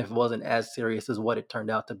injury, even if it wasn't as serious as what it turned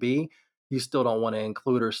out to be, you still don't want to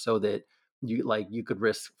include her so that you could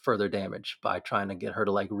risk further damage by trying to get her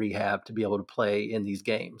to like rehab to be able to play in these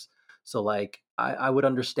games. So like I would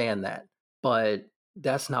understand that, but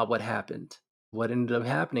that's not what happened. What ended up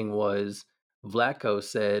happening was Vlatko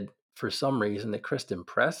said for some reason that Kristen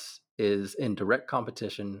Press is in direct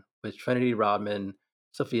competition with Trinity Rodman,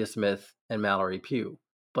 Sophia Smith, and Mallory Pugh.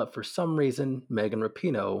 But for some reason, Megan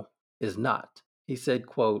Rapinoe is not. He said,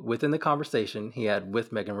 quote, within the conversation he had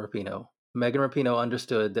with Megan Rapinoe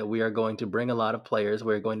understood that we are going to bring a lot of players.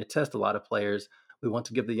 We're going to test a lot of players. We want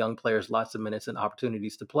to give the young players lots of minutes and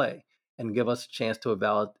opportunities to play and give us a chance to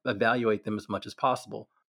evaluate them as much as possible.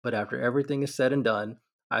 But after everything is said and done,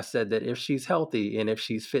 I said that if she's healthy and if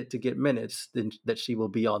she's fit to get minutes, then that she will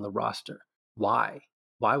be on the roster. Why?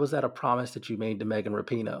 Why was that a promise that you made to Megan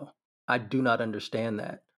Rapinoe? I do not understand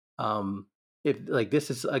that. If like this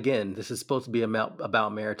is supposed to be about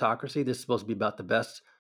meritocracy. This is supposed to be about the best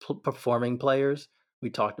performing players. We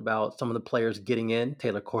talked about some of the players getting in.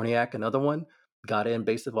 Taylor Korniak, another one, got in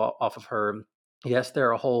based off of her. Yes,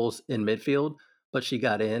 there are holes in midfield, but she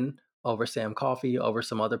got in over Sam Coffey, over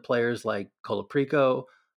some other players like Colaprico.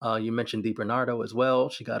 You mentioned DiBernardo as well.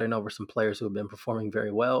 She got in over some players who have been performing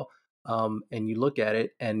very well. And you look at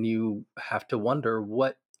it and you have to wonder,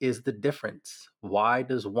 what is the difference? Why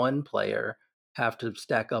does one player have to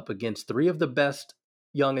stack up against three of the best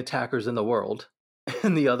young attackers in the world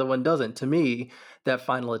and the other one doesn't? To me, that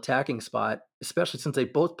final attacking spot, especially since they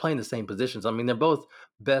both play in the same positions, I mean, they're both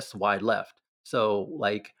best wide left. So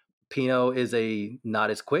like Pino is not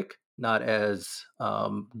as quick, not as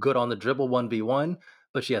good on the dribble 1v1,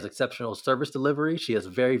 but she has exceptional service delivery. She has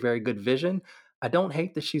very, very good vision. I don't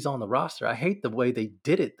hate that she's on the roster. I hate the way they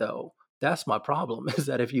did it, though. That's my problem, is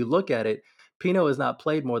that if you look at it, Pino has not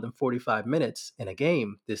played more than 45 minutes in a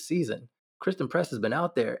game this season. Kristen Press has been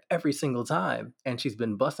out there every single time, and she's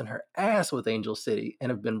been busting her ass with Angel City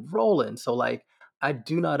and have been rolling. So, like, I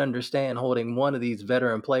do not understand holding one of these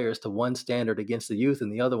veteran players to one standard against the youth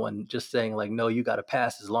and the other one just saying, like, no, you got to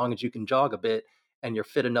pass. As long as you can jog a bit and you're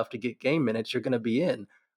fit enough to get game minutes, you're going to be in.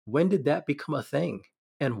 When did that become a thing?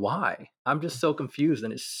 And why? I'm just so confused,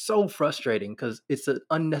 and it's so frustrating because it's an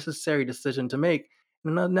unnecessary decision to make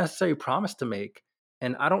and an unnecessary promise to make.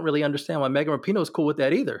 And I don't really understand why Megan Rapinoe is cool with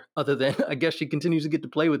that either, other than I guess she continues to get to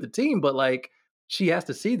play with the team. But like, she has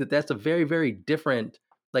to see that that's a very, very different,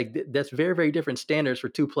 that's very, very different standards for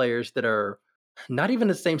two players that are not even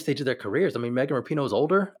the same stage of their careers. I mean, Megan Rapinoe is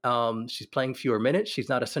older. She's playing fewer minutes. She's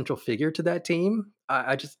not a central figure to that team.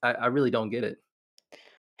 I really don't get it.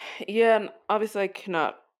 Yeah, and obviously I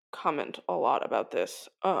cannot comment a lot about this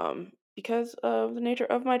because of the nature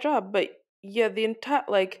of my job. But yeah, the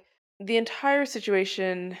entire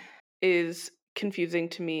situation is confusing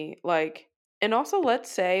to me. Like, and also let's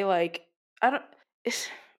say like I don't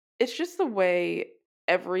it's just the way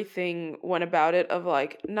everything went about it, of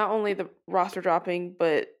like not only the roster dropping,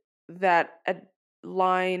 but that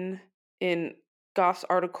line in Goff's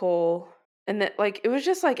article, and that like it was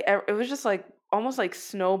just like almost like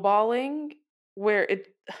snowballing, where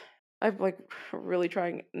I'm like really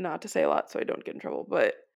trying not to say a lot so I don't get in trouble,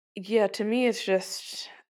 but yeah, to me it's just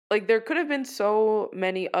like there could have been so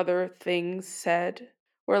many other things said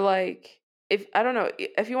where like, if I don't know,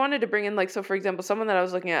 if you wanted to bring in like, so for example, someone that I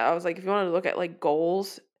was looking at, I was like, if you wanted to look at like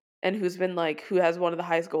goals and who has one of the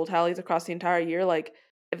highest goal tallies across the entire year, like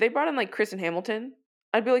if they brought in like Kristen Hamilton,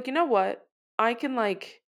 I'd be like, you know what, I can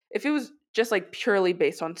like, if it was just like purely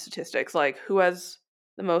based on statistics, like who has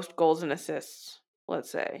the most goals and assists, let's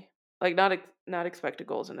say, like not expected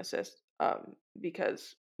goals and assists,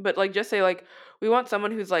 because, but like just say like we want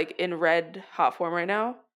someone who's like in red hot form right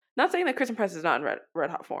now. Not saying that Kristen Press is not in red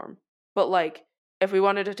hot form, but like if we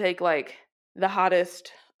wanted to take like the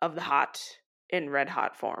hottest of the hot in red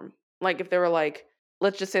hot form, like if they were like,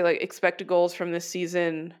 let's just say like expected goals from this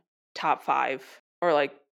season, top 5, or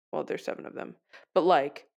like, well, there's 7 of them, but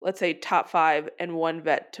like let's say top 5 and one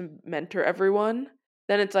vet to mentor everyone,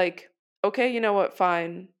 then it's like, okay, you know what,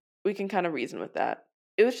 fine, we can kind of reason with that.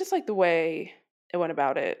 it was just like the way it went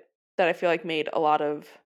about it that I feel like made a lot of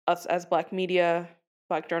us as Black media,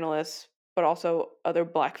 Black journalists, but also other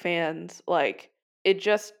Black fans, like it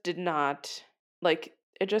just did not, like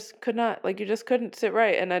it just could not, like you just couldn't sit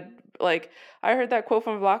right. And I heard that quote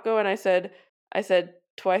from Vlaco and I said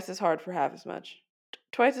twice as hard for half as much.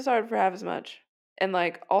 Twice as hard for half as much. And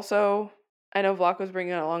like also, I know Vlaco's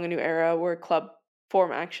bringing along a new era where club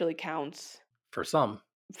form actually counts For some.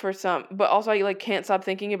 but also I like can't stop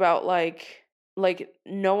thinking about like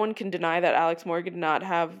no one can deny that Alex Morgan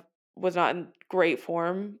was not in great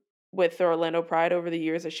form with the Orlando Pride over the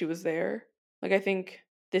years that she was there. Like I think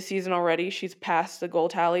this season already she's passed the goal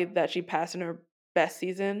tally that she passed in her best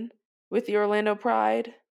season with the Orlando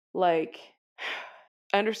Pride. Like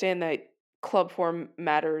I understand that club form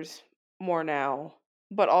matters more now,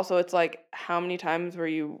 but also it's like how many times were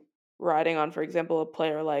you riding on, for example, a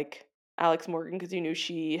player like Alex Morgan because you knew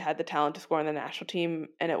she had the talent to score on the national team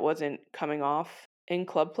and it wasn't coming off in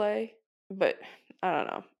club play? But I don't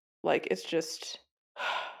know. Like it's just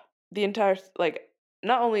the entire, like,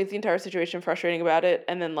 not only is the entire situation frustrating about it,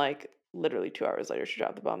 and then like literally 2 hours later she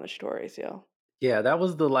dropped the bomb that she tore her ACL. Yeah, that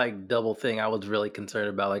was the like double thing I was really concerned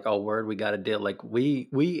about. Like, oh, word, we got to deal. Like, we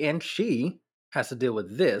and she has to deal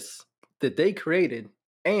with this that they created,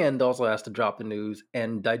 and also has to drop the news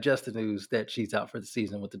and digest the news that she's out for the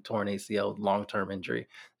season with the torn ACL, long-term injury.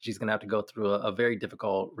 She's gonna have to go through a very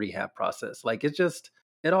difficult rehab process. Like,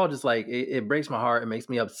 it all just like it breaks my heart. It makes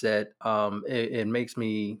me upset. It makes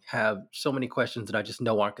me have so many questions that I just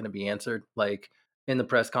know aren't going to be answered. Like in the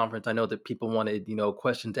press conference, I know that people wanted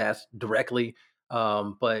questions asked directly.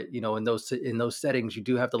 But in those settings, you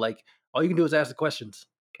do have to like all you can do is ask the questions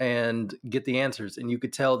and get the answers. And you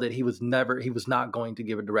could tell that he was not going to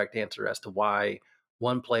give a direct answer as to why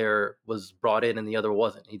one player was brought in and the other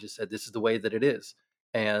wasn't. He just said this is the way that it is.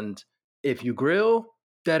 And if you grill,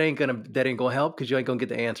 that ain't gonna help because you ain't gonna get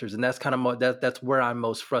the answers. And that's kind of that's where I'm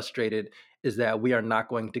most frustrated, is that we are not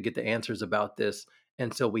going to get the answers about this,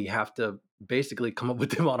 and so we have to basically come up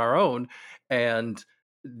with them on our own. And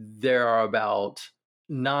there are about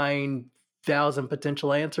 9,000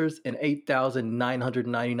 potential answers, and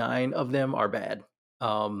 8,999 of them are bad.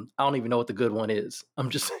 I don't even know what the good one is.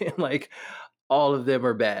 I'm just saying, like, all of them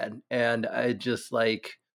are bad. And I just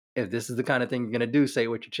like, if this is the kind of thing you're going to do, say it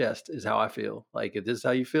with your chest, is how I feel. Like, if this is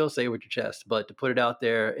how you feel, say it with your chest. But to put it out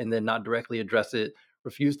there and then not directly address it,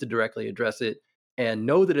 refuse to directly address it, and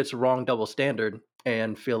know that it's a wrong double standard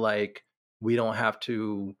and feel like we don't have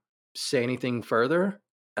to say anything further,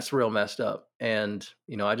 that's real messed up. And,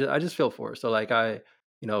 I just feel for her. So like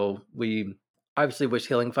we obviously wish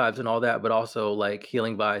healing vibes and all that, but also like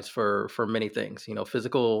healing vibes for many things,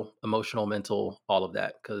 physical, emotional, mental, all of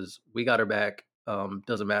that. Cause we got her back.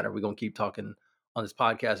 Doesn't matter. We're going to keep talking on this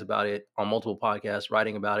podcast about it, on multiple podcasts,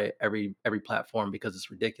 writing about it, every platform, because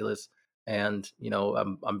it's ridiculous. And,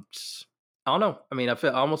 I'm just, I don't know. I mean, I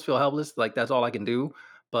almost feel helpless. Like that's all I can do,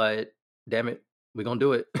 but damn it, we're going to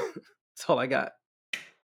do it. That's all I got.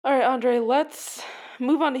 All right, Andre, let's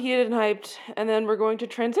move on to Heated and Hyped, and then we're going to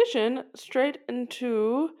transition straight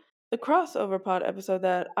into the crossover pod episode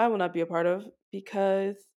that I will not be a part of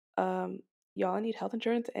because y'all, I need health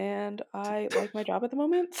insurance and I like my job at the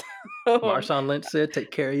moment. Marshawn Lynch said, take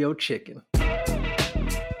care of your chicken.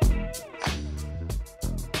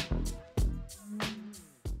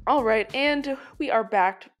 All right, and we are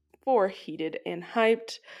back for Heated and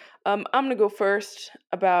Hyped. I'm going to go first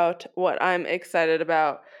about what I'm excited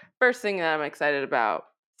about. First thing that I'm excited about,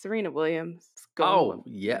 Serena Williams.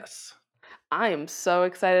 Yes. I am so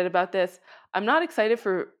excited about this. I'm not excited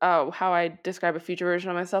for how I describe a future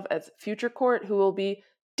version of myself as future court, who will be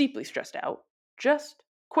deeply stressed out, just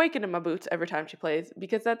quaking in my boots every time she plays,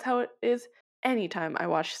 because that's how it is anytime I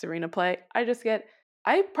watch Serena play. I think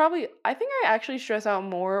I actually stress out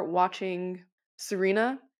more watching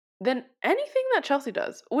Serena than anything that Chelsea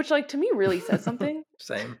does, which like to me really says something.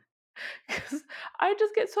 Same. Because I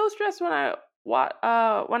just get so stressed when I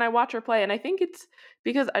watch her play, and I think it's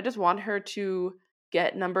because I just want her to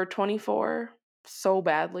get number 24 so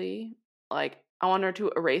badly. Like I want her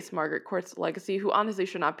to erase Margaret Court's legacy, who honestly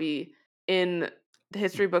should not be in the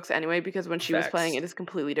history books anyway, because when she was playing, it is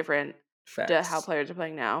completely different to how players are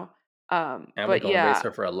playing now. And we're going to erase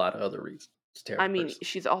her for a lot of other reasons. I mean,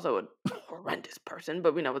 she's also a horrendous person,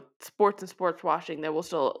 but we know with sports and sports washing, they will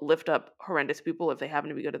still lift up horrendous people if they happen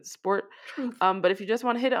to be good at the sport. But if you just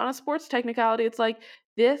want to hit it on a sports technicality, it's like,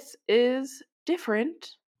 this is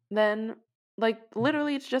different than, like,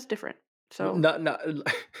 literally it's just different. So no,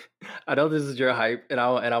 I know this is your hype, and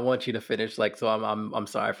I want you to finish. Like, so I'm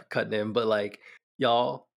sorry for cutting in, but like,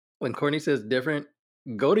 y'all, when Courtney says different,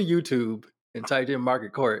 go to YouTube and typed in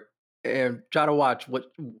Margaret Court and try to watch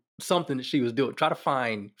something that she was doing. Try to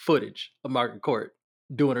find footage of Margaret Court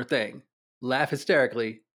doing her thing, laugh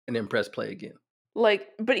hysterically, and then press play again. Like,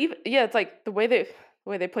 but even it's like the way they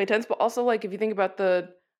play tennis, but also like if you think about the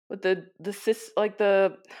I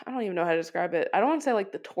don't even know how to describe it. I don't want to say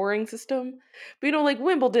like the touring system, but like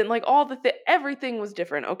Wimbledon, like all everything was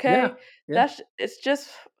different. Okay, Yeah. It's just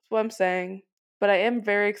what I'm saying. But I am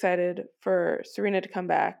very excited for Serena to come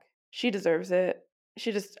back. She deserves it.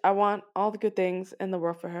 I want all the good things in the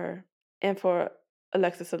world for her and for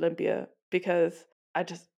Alexis Olympia because I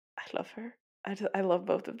love her. I love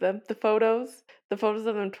both of them. The photos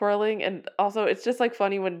of them twirling, and also it's just like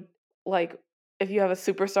funny when like if you have a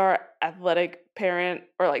superstar athletic parent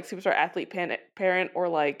or like superstar athlete parent or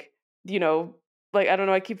like like I don't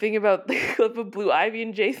know, I keep thinking about the clip of Blue Ivy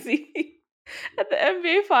and JC at the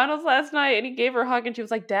NBA finals last night, and he gave her a hug and she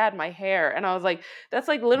was like, "Dad, my hair." And I was like, that's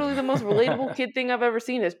like literally the most relatable kid thing I've ever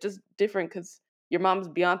seen. It's just different because your mom's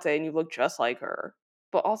Beyonce and you look just like her.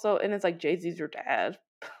 But also, and it's like Jay-Z's your dad.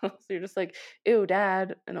 So you're just like, ew,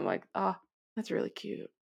 dad. And I'm like, that's really cute.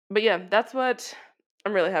 But yeah, that's what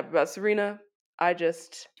I'm really happy about. Serena, I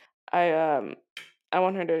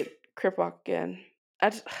want her to crip walk again.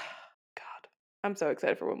 God, I'm so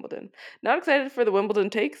excited for Wimbledon. Not excited for the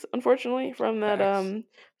Wimbledon takes, unfortunately, from that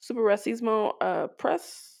Super Racismo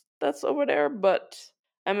press that's over there, but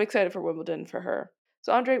I'm excited for Wimbledon for her.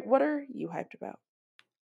 So Andre, what are you hyped about?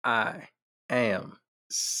 I am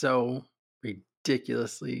so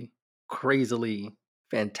ridiculously, crazily,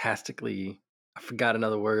 fantastically. I forgot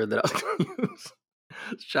another word that I was going to use.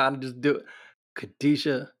 Trying to just do it.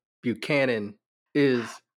 Khadijah Buchanan is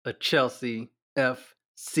a Chelsea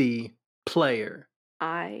FC player.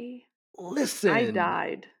 Listen. I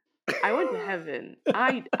died. I went to heaven.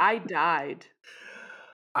 I died.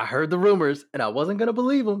 I heard the rumors and I wasn't going to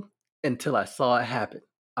believe them until I saw it happen.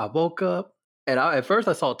 I woke up and at first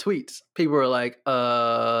I saw tweets. People were like,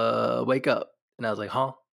 wake up. And I was like,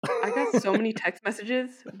 huh? I got so many text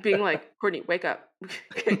messages being like, Courtney, wake up.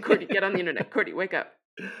 Courtney, get on the internet. Courtney, wake up.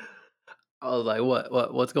 I was like,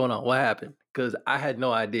 what's going on? What happened? Because I had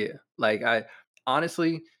no idea. Like, I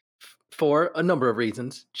honestly, for a number of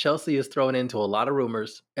reasons, Chelsea is thrown into a lot of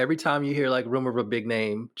rumors. Every time you hear like rumor of a big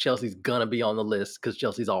name, Chelsea's gonna be on the list because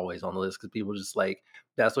Chelsea's always on the list because people just like,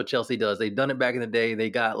 that's what Chelsea does. They've done it back in the day. They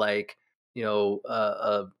got like,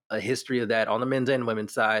 a history of that on the men's and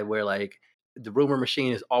women's side where like the rumor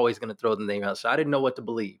machine is always going to throw the name out. So I didn't know what to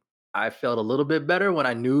believe. I felt a little bit better when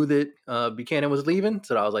I knew that Buchanan was leaving.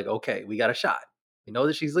 So I was like, okay, we got a shot. We know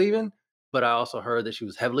that she's leaving, but I also heard that she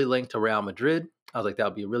was heavily linked to Real Madrid. I was like, that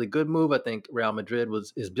would be a really good move. I think Real Madrid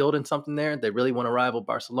is building something there. They really want to rival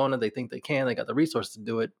Barcelona. They think they can. They got the resources to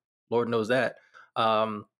do it. Lord knows that.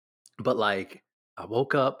 But like, I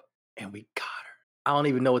woke up and we got her. I don't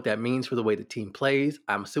even know what that means for the way the team plays.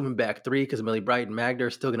 I'm assuming back three because Millie Bright and Magda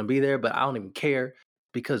are still going to be there, but I don't even care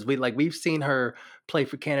because we've seen her play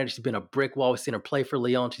for Canada. She's been a brick wall. We've seen her play for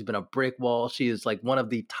Lyon. She's been a brick wall. She is like one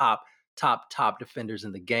of the top defenders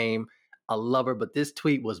in the game. I love her, but this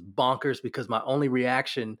tweet was bonkers because my only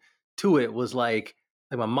reaction to it was like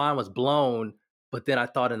my mind was blown. But then I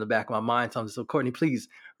thought in the back of my mind, so Courtney, please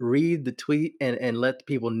read the tweet and let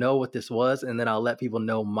people know what this was, and then I'll let people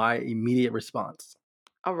know my immediate response.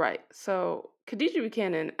 All right. So Khadijah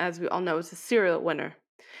Buchanan, as we all know, is a serial winner,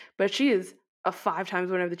 but she is a 5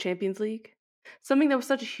 times winner of the Champions League. Something that was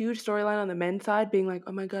such a huge storyline on the men's side, being like,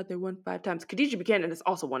 oh my God, they won 5 times. Khadijah Buchanan has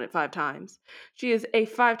also won it 5 times. She is a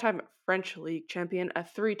 5-time French League champion, a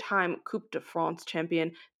 3-time Coupe de France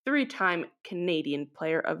champion, 3-time Canadian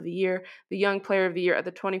Player of the Year, the Young Player of the Year at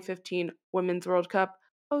the 2015 Women's World Cup.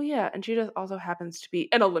 Oh yeah, and she just also happens to be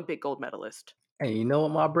an Olympic gold medalist. And you know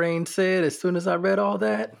what my brain said as soon as I read all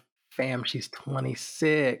that? Fam, she's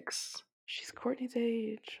 26. She's Courtney's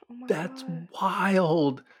age. Oh my That's God.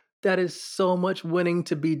 wild. That is so much winning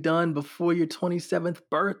to be done before your 27th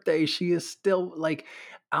birthday. She is still like,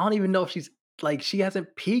 I don't even know if she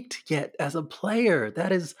hasn't peaked yet as a player.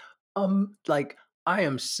 That is like, I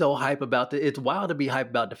am so hype about it. It's wild to be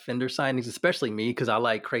hype about defender signings, especially me, because I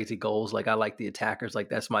like crazy goals. Like I like the attackers, like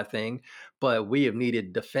that's my thing. But we have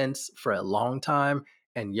needed defense for a long time.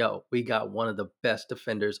 And we got one of the best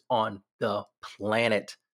defenders on the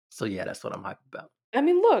planet. So yeah, that's what I'm hyped about. I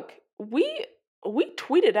mean, look, we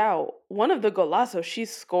tweeted out one of the golazos she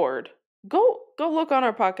scored. Go look on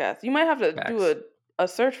our podcast. You might have to do a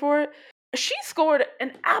search for it. She scored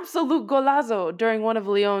an absolute golazo during one of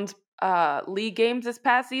Lyon's league games this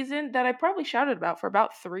past season that I probably shouted about for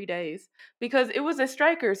about 3 days because it was a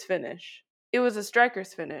striker's finish.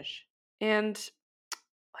 And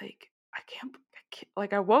like I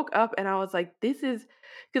like I woke up and I was like, this is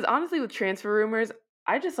because honestly with transfer rumors,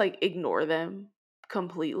 I just like ignore them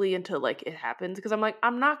completely until like it happens because I'm like,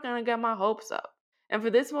 I'm not gonna get my hopes up. And for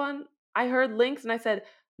this one, I heard links and I said,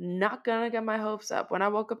 not gonna get my hopes up. When I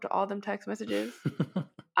woke up to all them text messages,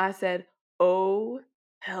 I said, oh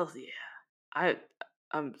hell yeah.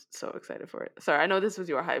 I'm so excited for it. Sorry, I know this was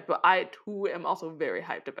your hype, but I too am also very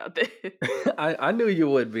hyped about this. I knew you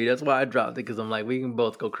would be. That's why I dropped it because I'm like, we can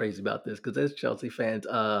both go crazy about this because as Chelsea fans,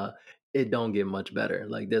 it don't get much better.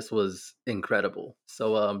 Like this was incredible.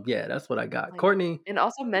 So yeah, that's what I got. Like, Courtney, and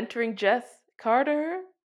also mentoring Jess Carter.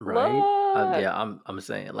 right? Lord. Yeah, I'm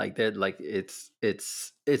saying like that. Like it's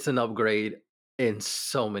an upgrade in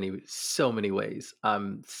so many ways.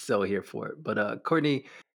 I'm so here for it. But Courtney,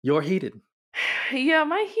 you're heated. Yeah,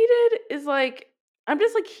 my heated is like I'm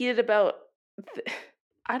just like heated about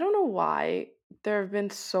I don't know why there have been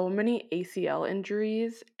so many ACL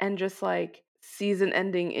injuries and just like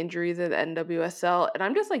season-ending injuries in the NWSL and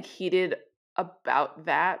I'm just like heated about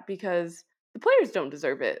that because the players don't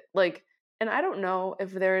deserve it. Like and I don't know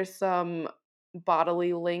if there's some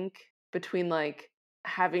bodily link between like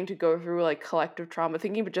having to go through like collective trauma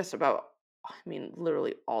thinking but just about I mean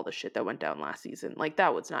literally all the shit that went down last season. Like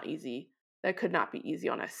that was not easy that could not be easy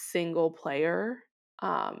on a single player.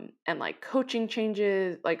 And like coaching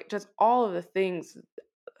changes, like just all of the things,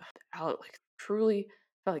 like truly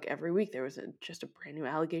felt like every week there was just a brand new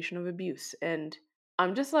allegation of abuse. And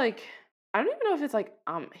I'm just like, I don't even know if it's like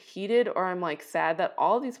I'm heated or I'm like sad that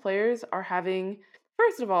all these players are having,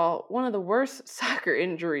 first of all, one of the worst soccer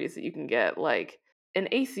injuries that you can get. Like an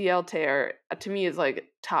ACL tear to me is like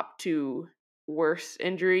top 2 worst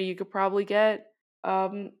injury you could probably get.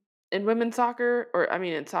 In women's soccer, or I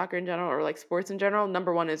mean in soccer in general, or like sports in general,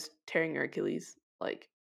 number 1 is tearing your Achilles. Like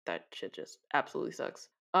that shit just absolutely sucks.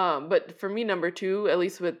 But for me, number 2, at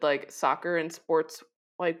least with like soccer and sports,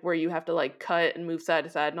 like where you have to like cut and move side to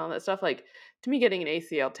side and all that stuff, like to me, getting an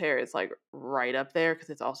ACL tear is like right up there because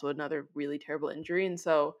it's also another really terrible injury. And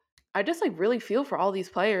so I just like really feel for all these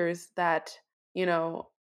players that, you know,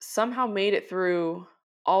 somehow made it through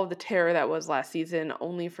all of the terror that was last season,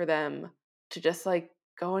 only for them to just like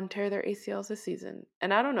go and tear their ACLs this season.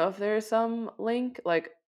 And I don't know if there's some link.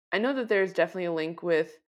 Like I know that there's definitely a link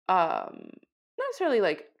with not necessarily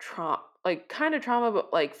like trauma, like kind of trauma,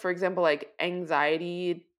 but like for example, like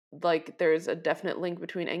anxiety. Like there's a definite link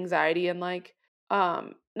between anxiety and like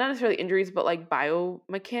not necessarily injuries, but like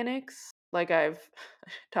biomechanics. Like I've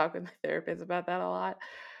talked with my therapist about that a lot.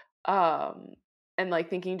 And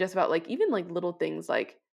like thinking just about like even like little things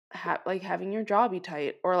like like having your jaw be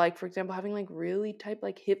tight or like for example having like really tight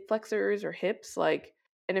like hip flexors or hips like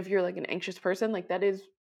and if you're like an anxious person like that is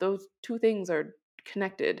those two things are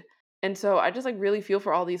connected and so I just like really feel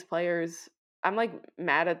for all these players. I'm like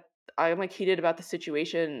I'm like heated about the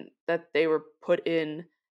situation that they were put in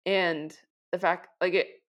and the fact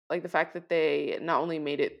like the fact that they not only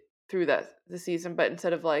made it through the season but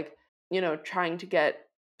instead of like trying to get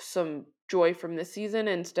some joy from this season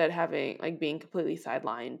instead having like being completely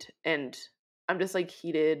sidelined and I'm just like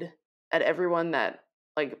heated at everyone that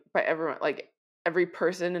like by everyone like every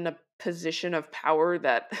person in a position of power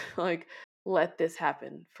that like let this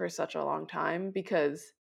happen for such a long time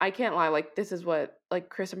because I can't lie like this is what like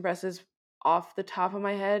Christen Press is off the top of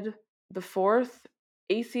my head the 4th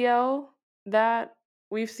ACL that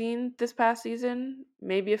we've seen this past season,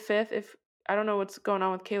 maybe a 5th if I don't know what's going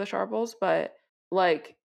on with Kayla Sharples, but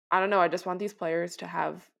like I don't know. I just want these players to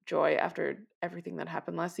have joy after everything that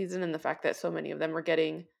happened last season and the fact that so many of them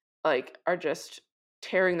are just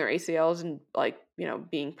tearing their ACLs and like,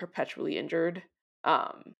 being perpetually injured.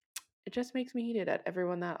 It just makes me heated at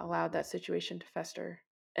everyone that allowed that situation to fester.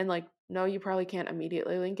 And like, no, you probably can't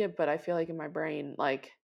immediately link it, but I feel like in my brain,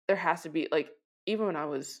 like there has to be like, even when I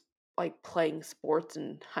was like playing sports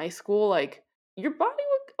in high school, like your body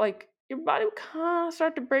would kind of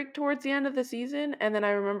start to break towards the end of the season. And then I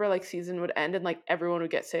remember like season would end and like everyone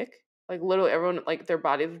would get sick. Like literally everyone, like their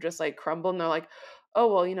bodies would just like crumble. And they're like,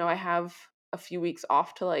 oh, well, I have a few weeks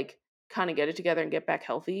off to like kind of get it together and get back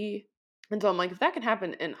healthy. And so I'm like, if that can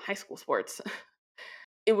happen in high school sports,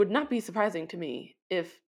 it would not be surprising to me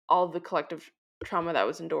if all of the collective trauma that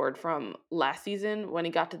was endured from last season when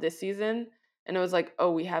he got to this season. And it was like,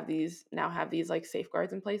 oh, we have these like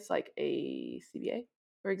safeguards in place, like a CBA,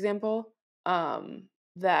 for example,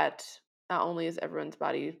 that not only is everyone's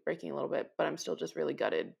body breaking a little bit, but I'm still just really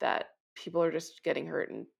gutted that people are just getting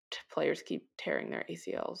hurt and players keep tearing their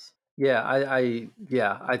ACLs. Yeah,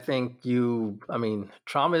 I think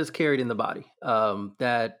trauma is carried in the body.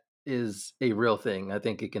 That is a real thing. I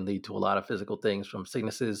think it can lead to a lot of physical things from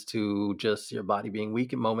sicknesses to just your body being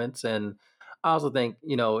weak at moments. And I also think,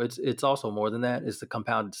 it's also more than that. It's the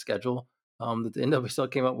compounded schedule that the NWSL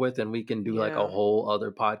came up with, and we can do like a Yeah. whole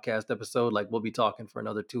other podcast episode. Like we'll be talking for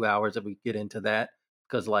another 2 hours if we get into that,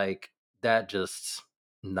 because like that just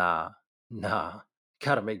nah.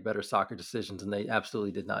 Got to make better soccer decisions, and they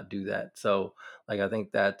absolutely did not do that. So like I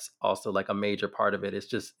think that's also like a major part of it. It's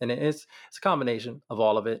just, and it's a combination of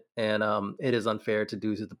all of it, and it is unfair to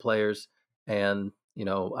do to the players. And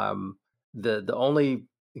the only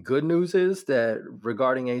good news is that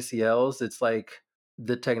regarding ACLs, it's like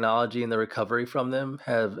the technology and the recovery from them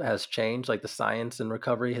has changed. Like the science and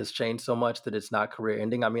recovery has changed so much that it's not career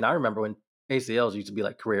ending. I mean, I remember when ACLs used to be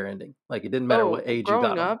like career ending. Like it didn't matter what age you got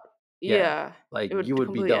growing them. up, Yeah. yeah, Like it would you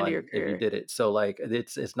would be completely end done your if you career. did it. So like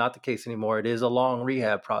it's not the case anymore. It is a long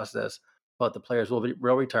rehab process, but the players will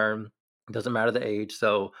return. It doesn't matter the age.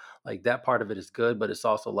 So like that part of it is good, but it's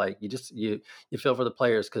also like you feel for the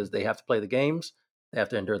players because they have to play the games, they have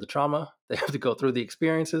to endure the trauma, they have to go through the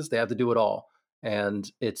experiences, they have to do it all,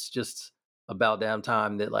 and it's just about damn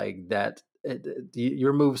time that like that you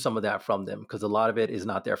remove some of that from them, because a lot of it is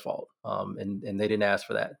not their fault, and they didn't ask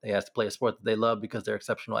for that. They asked to play a sport that they love because they're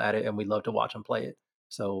exceptional at it, and we love to watch them play it.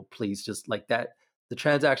 So please, just like that, the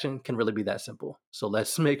transaction can really be that simple. So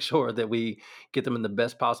let's make sure that we get them in the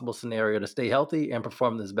best possible scenario to stay healthy and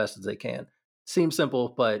perform as best as they can. Seems simple,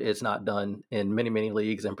 but it's not done in many, many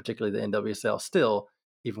leagues, and particularly the NWSL. Still,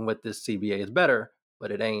 even with this CBA is better,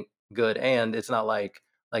 but it ain't good. And it's not like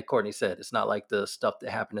Courtney said, it's not like the stuff that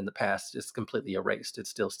happened in the past is completely erased. It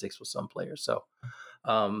still sticks with some players. So,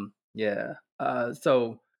 yeah.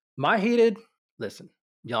 So my heated, listen,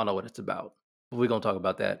 y'all know what it's about. But we're going to talk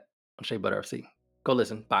about that on Shea Butter FC. Go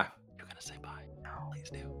listen. Bye. You're going to say bye. No,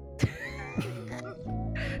 please do.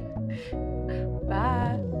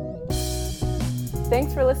 Bye.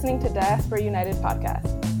 Thanks for listening to Diaspora United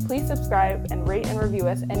Podcast. Please subscribe and rate and review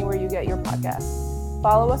us anywhere you get your podcasts.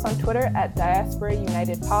 Follow us on Twitter at Diaspora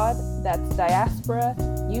United Pod. That's Diaspora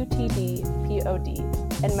UTD POD.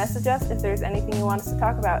 And message us if there's anything you want us to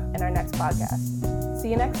talk about in our next podcast. See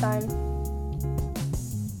you next time.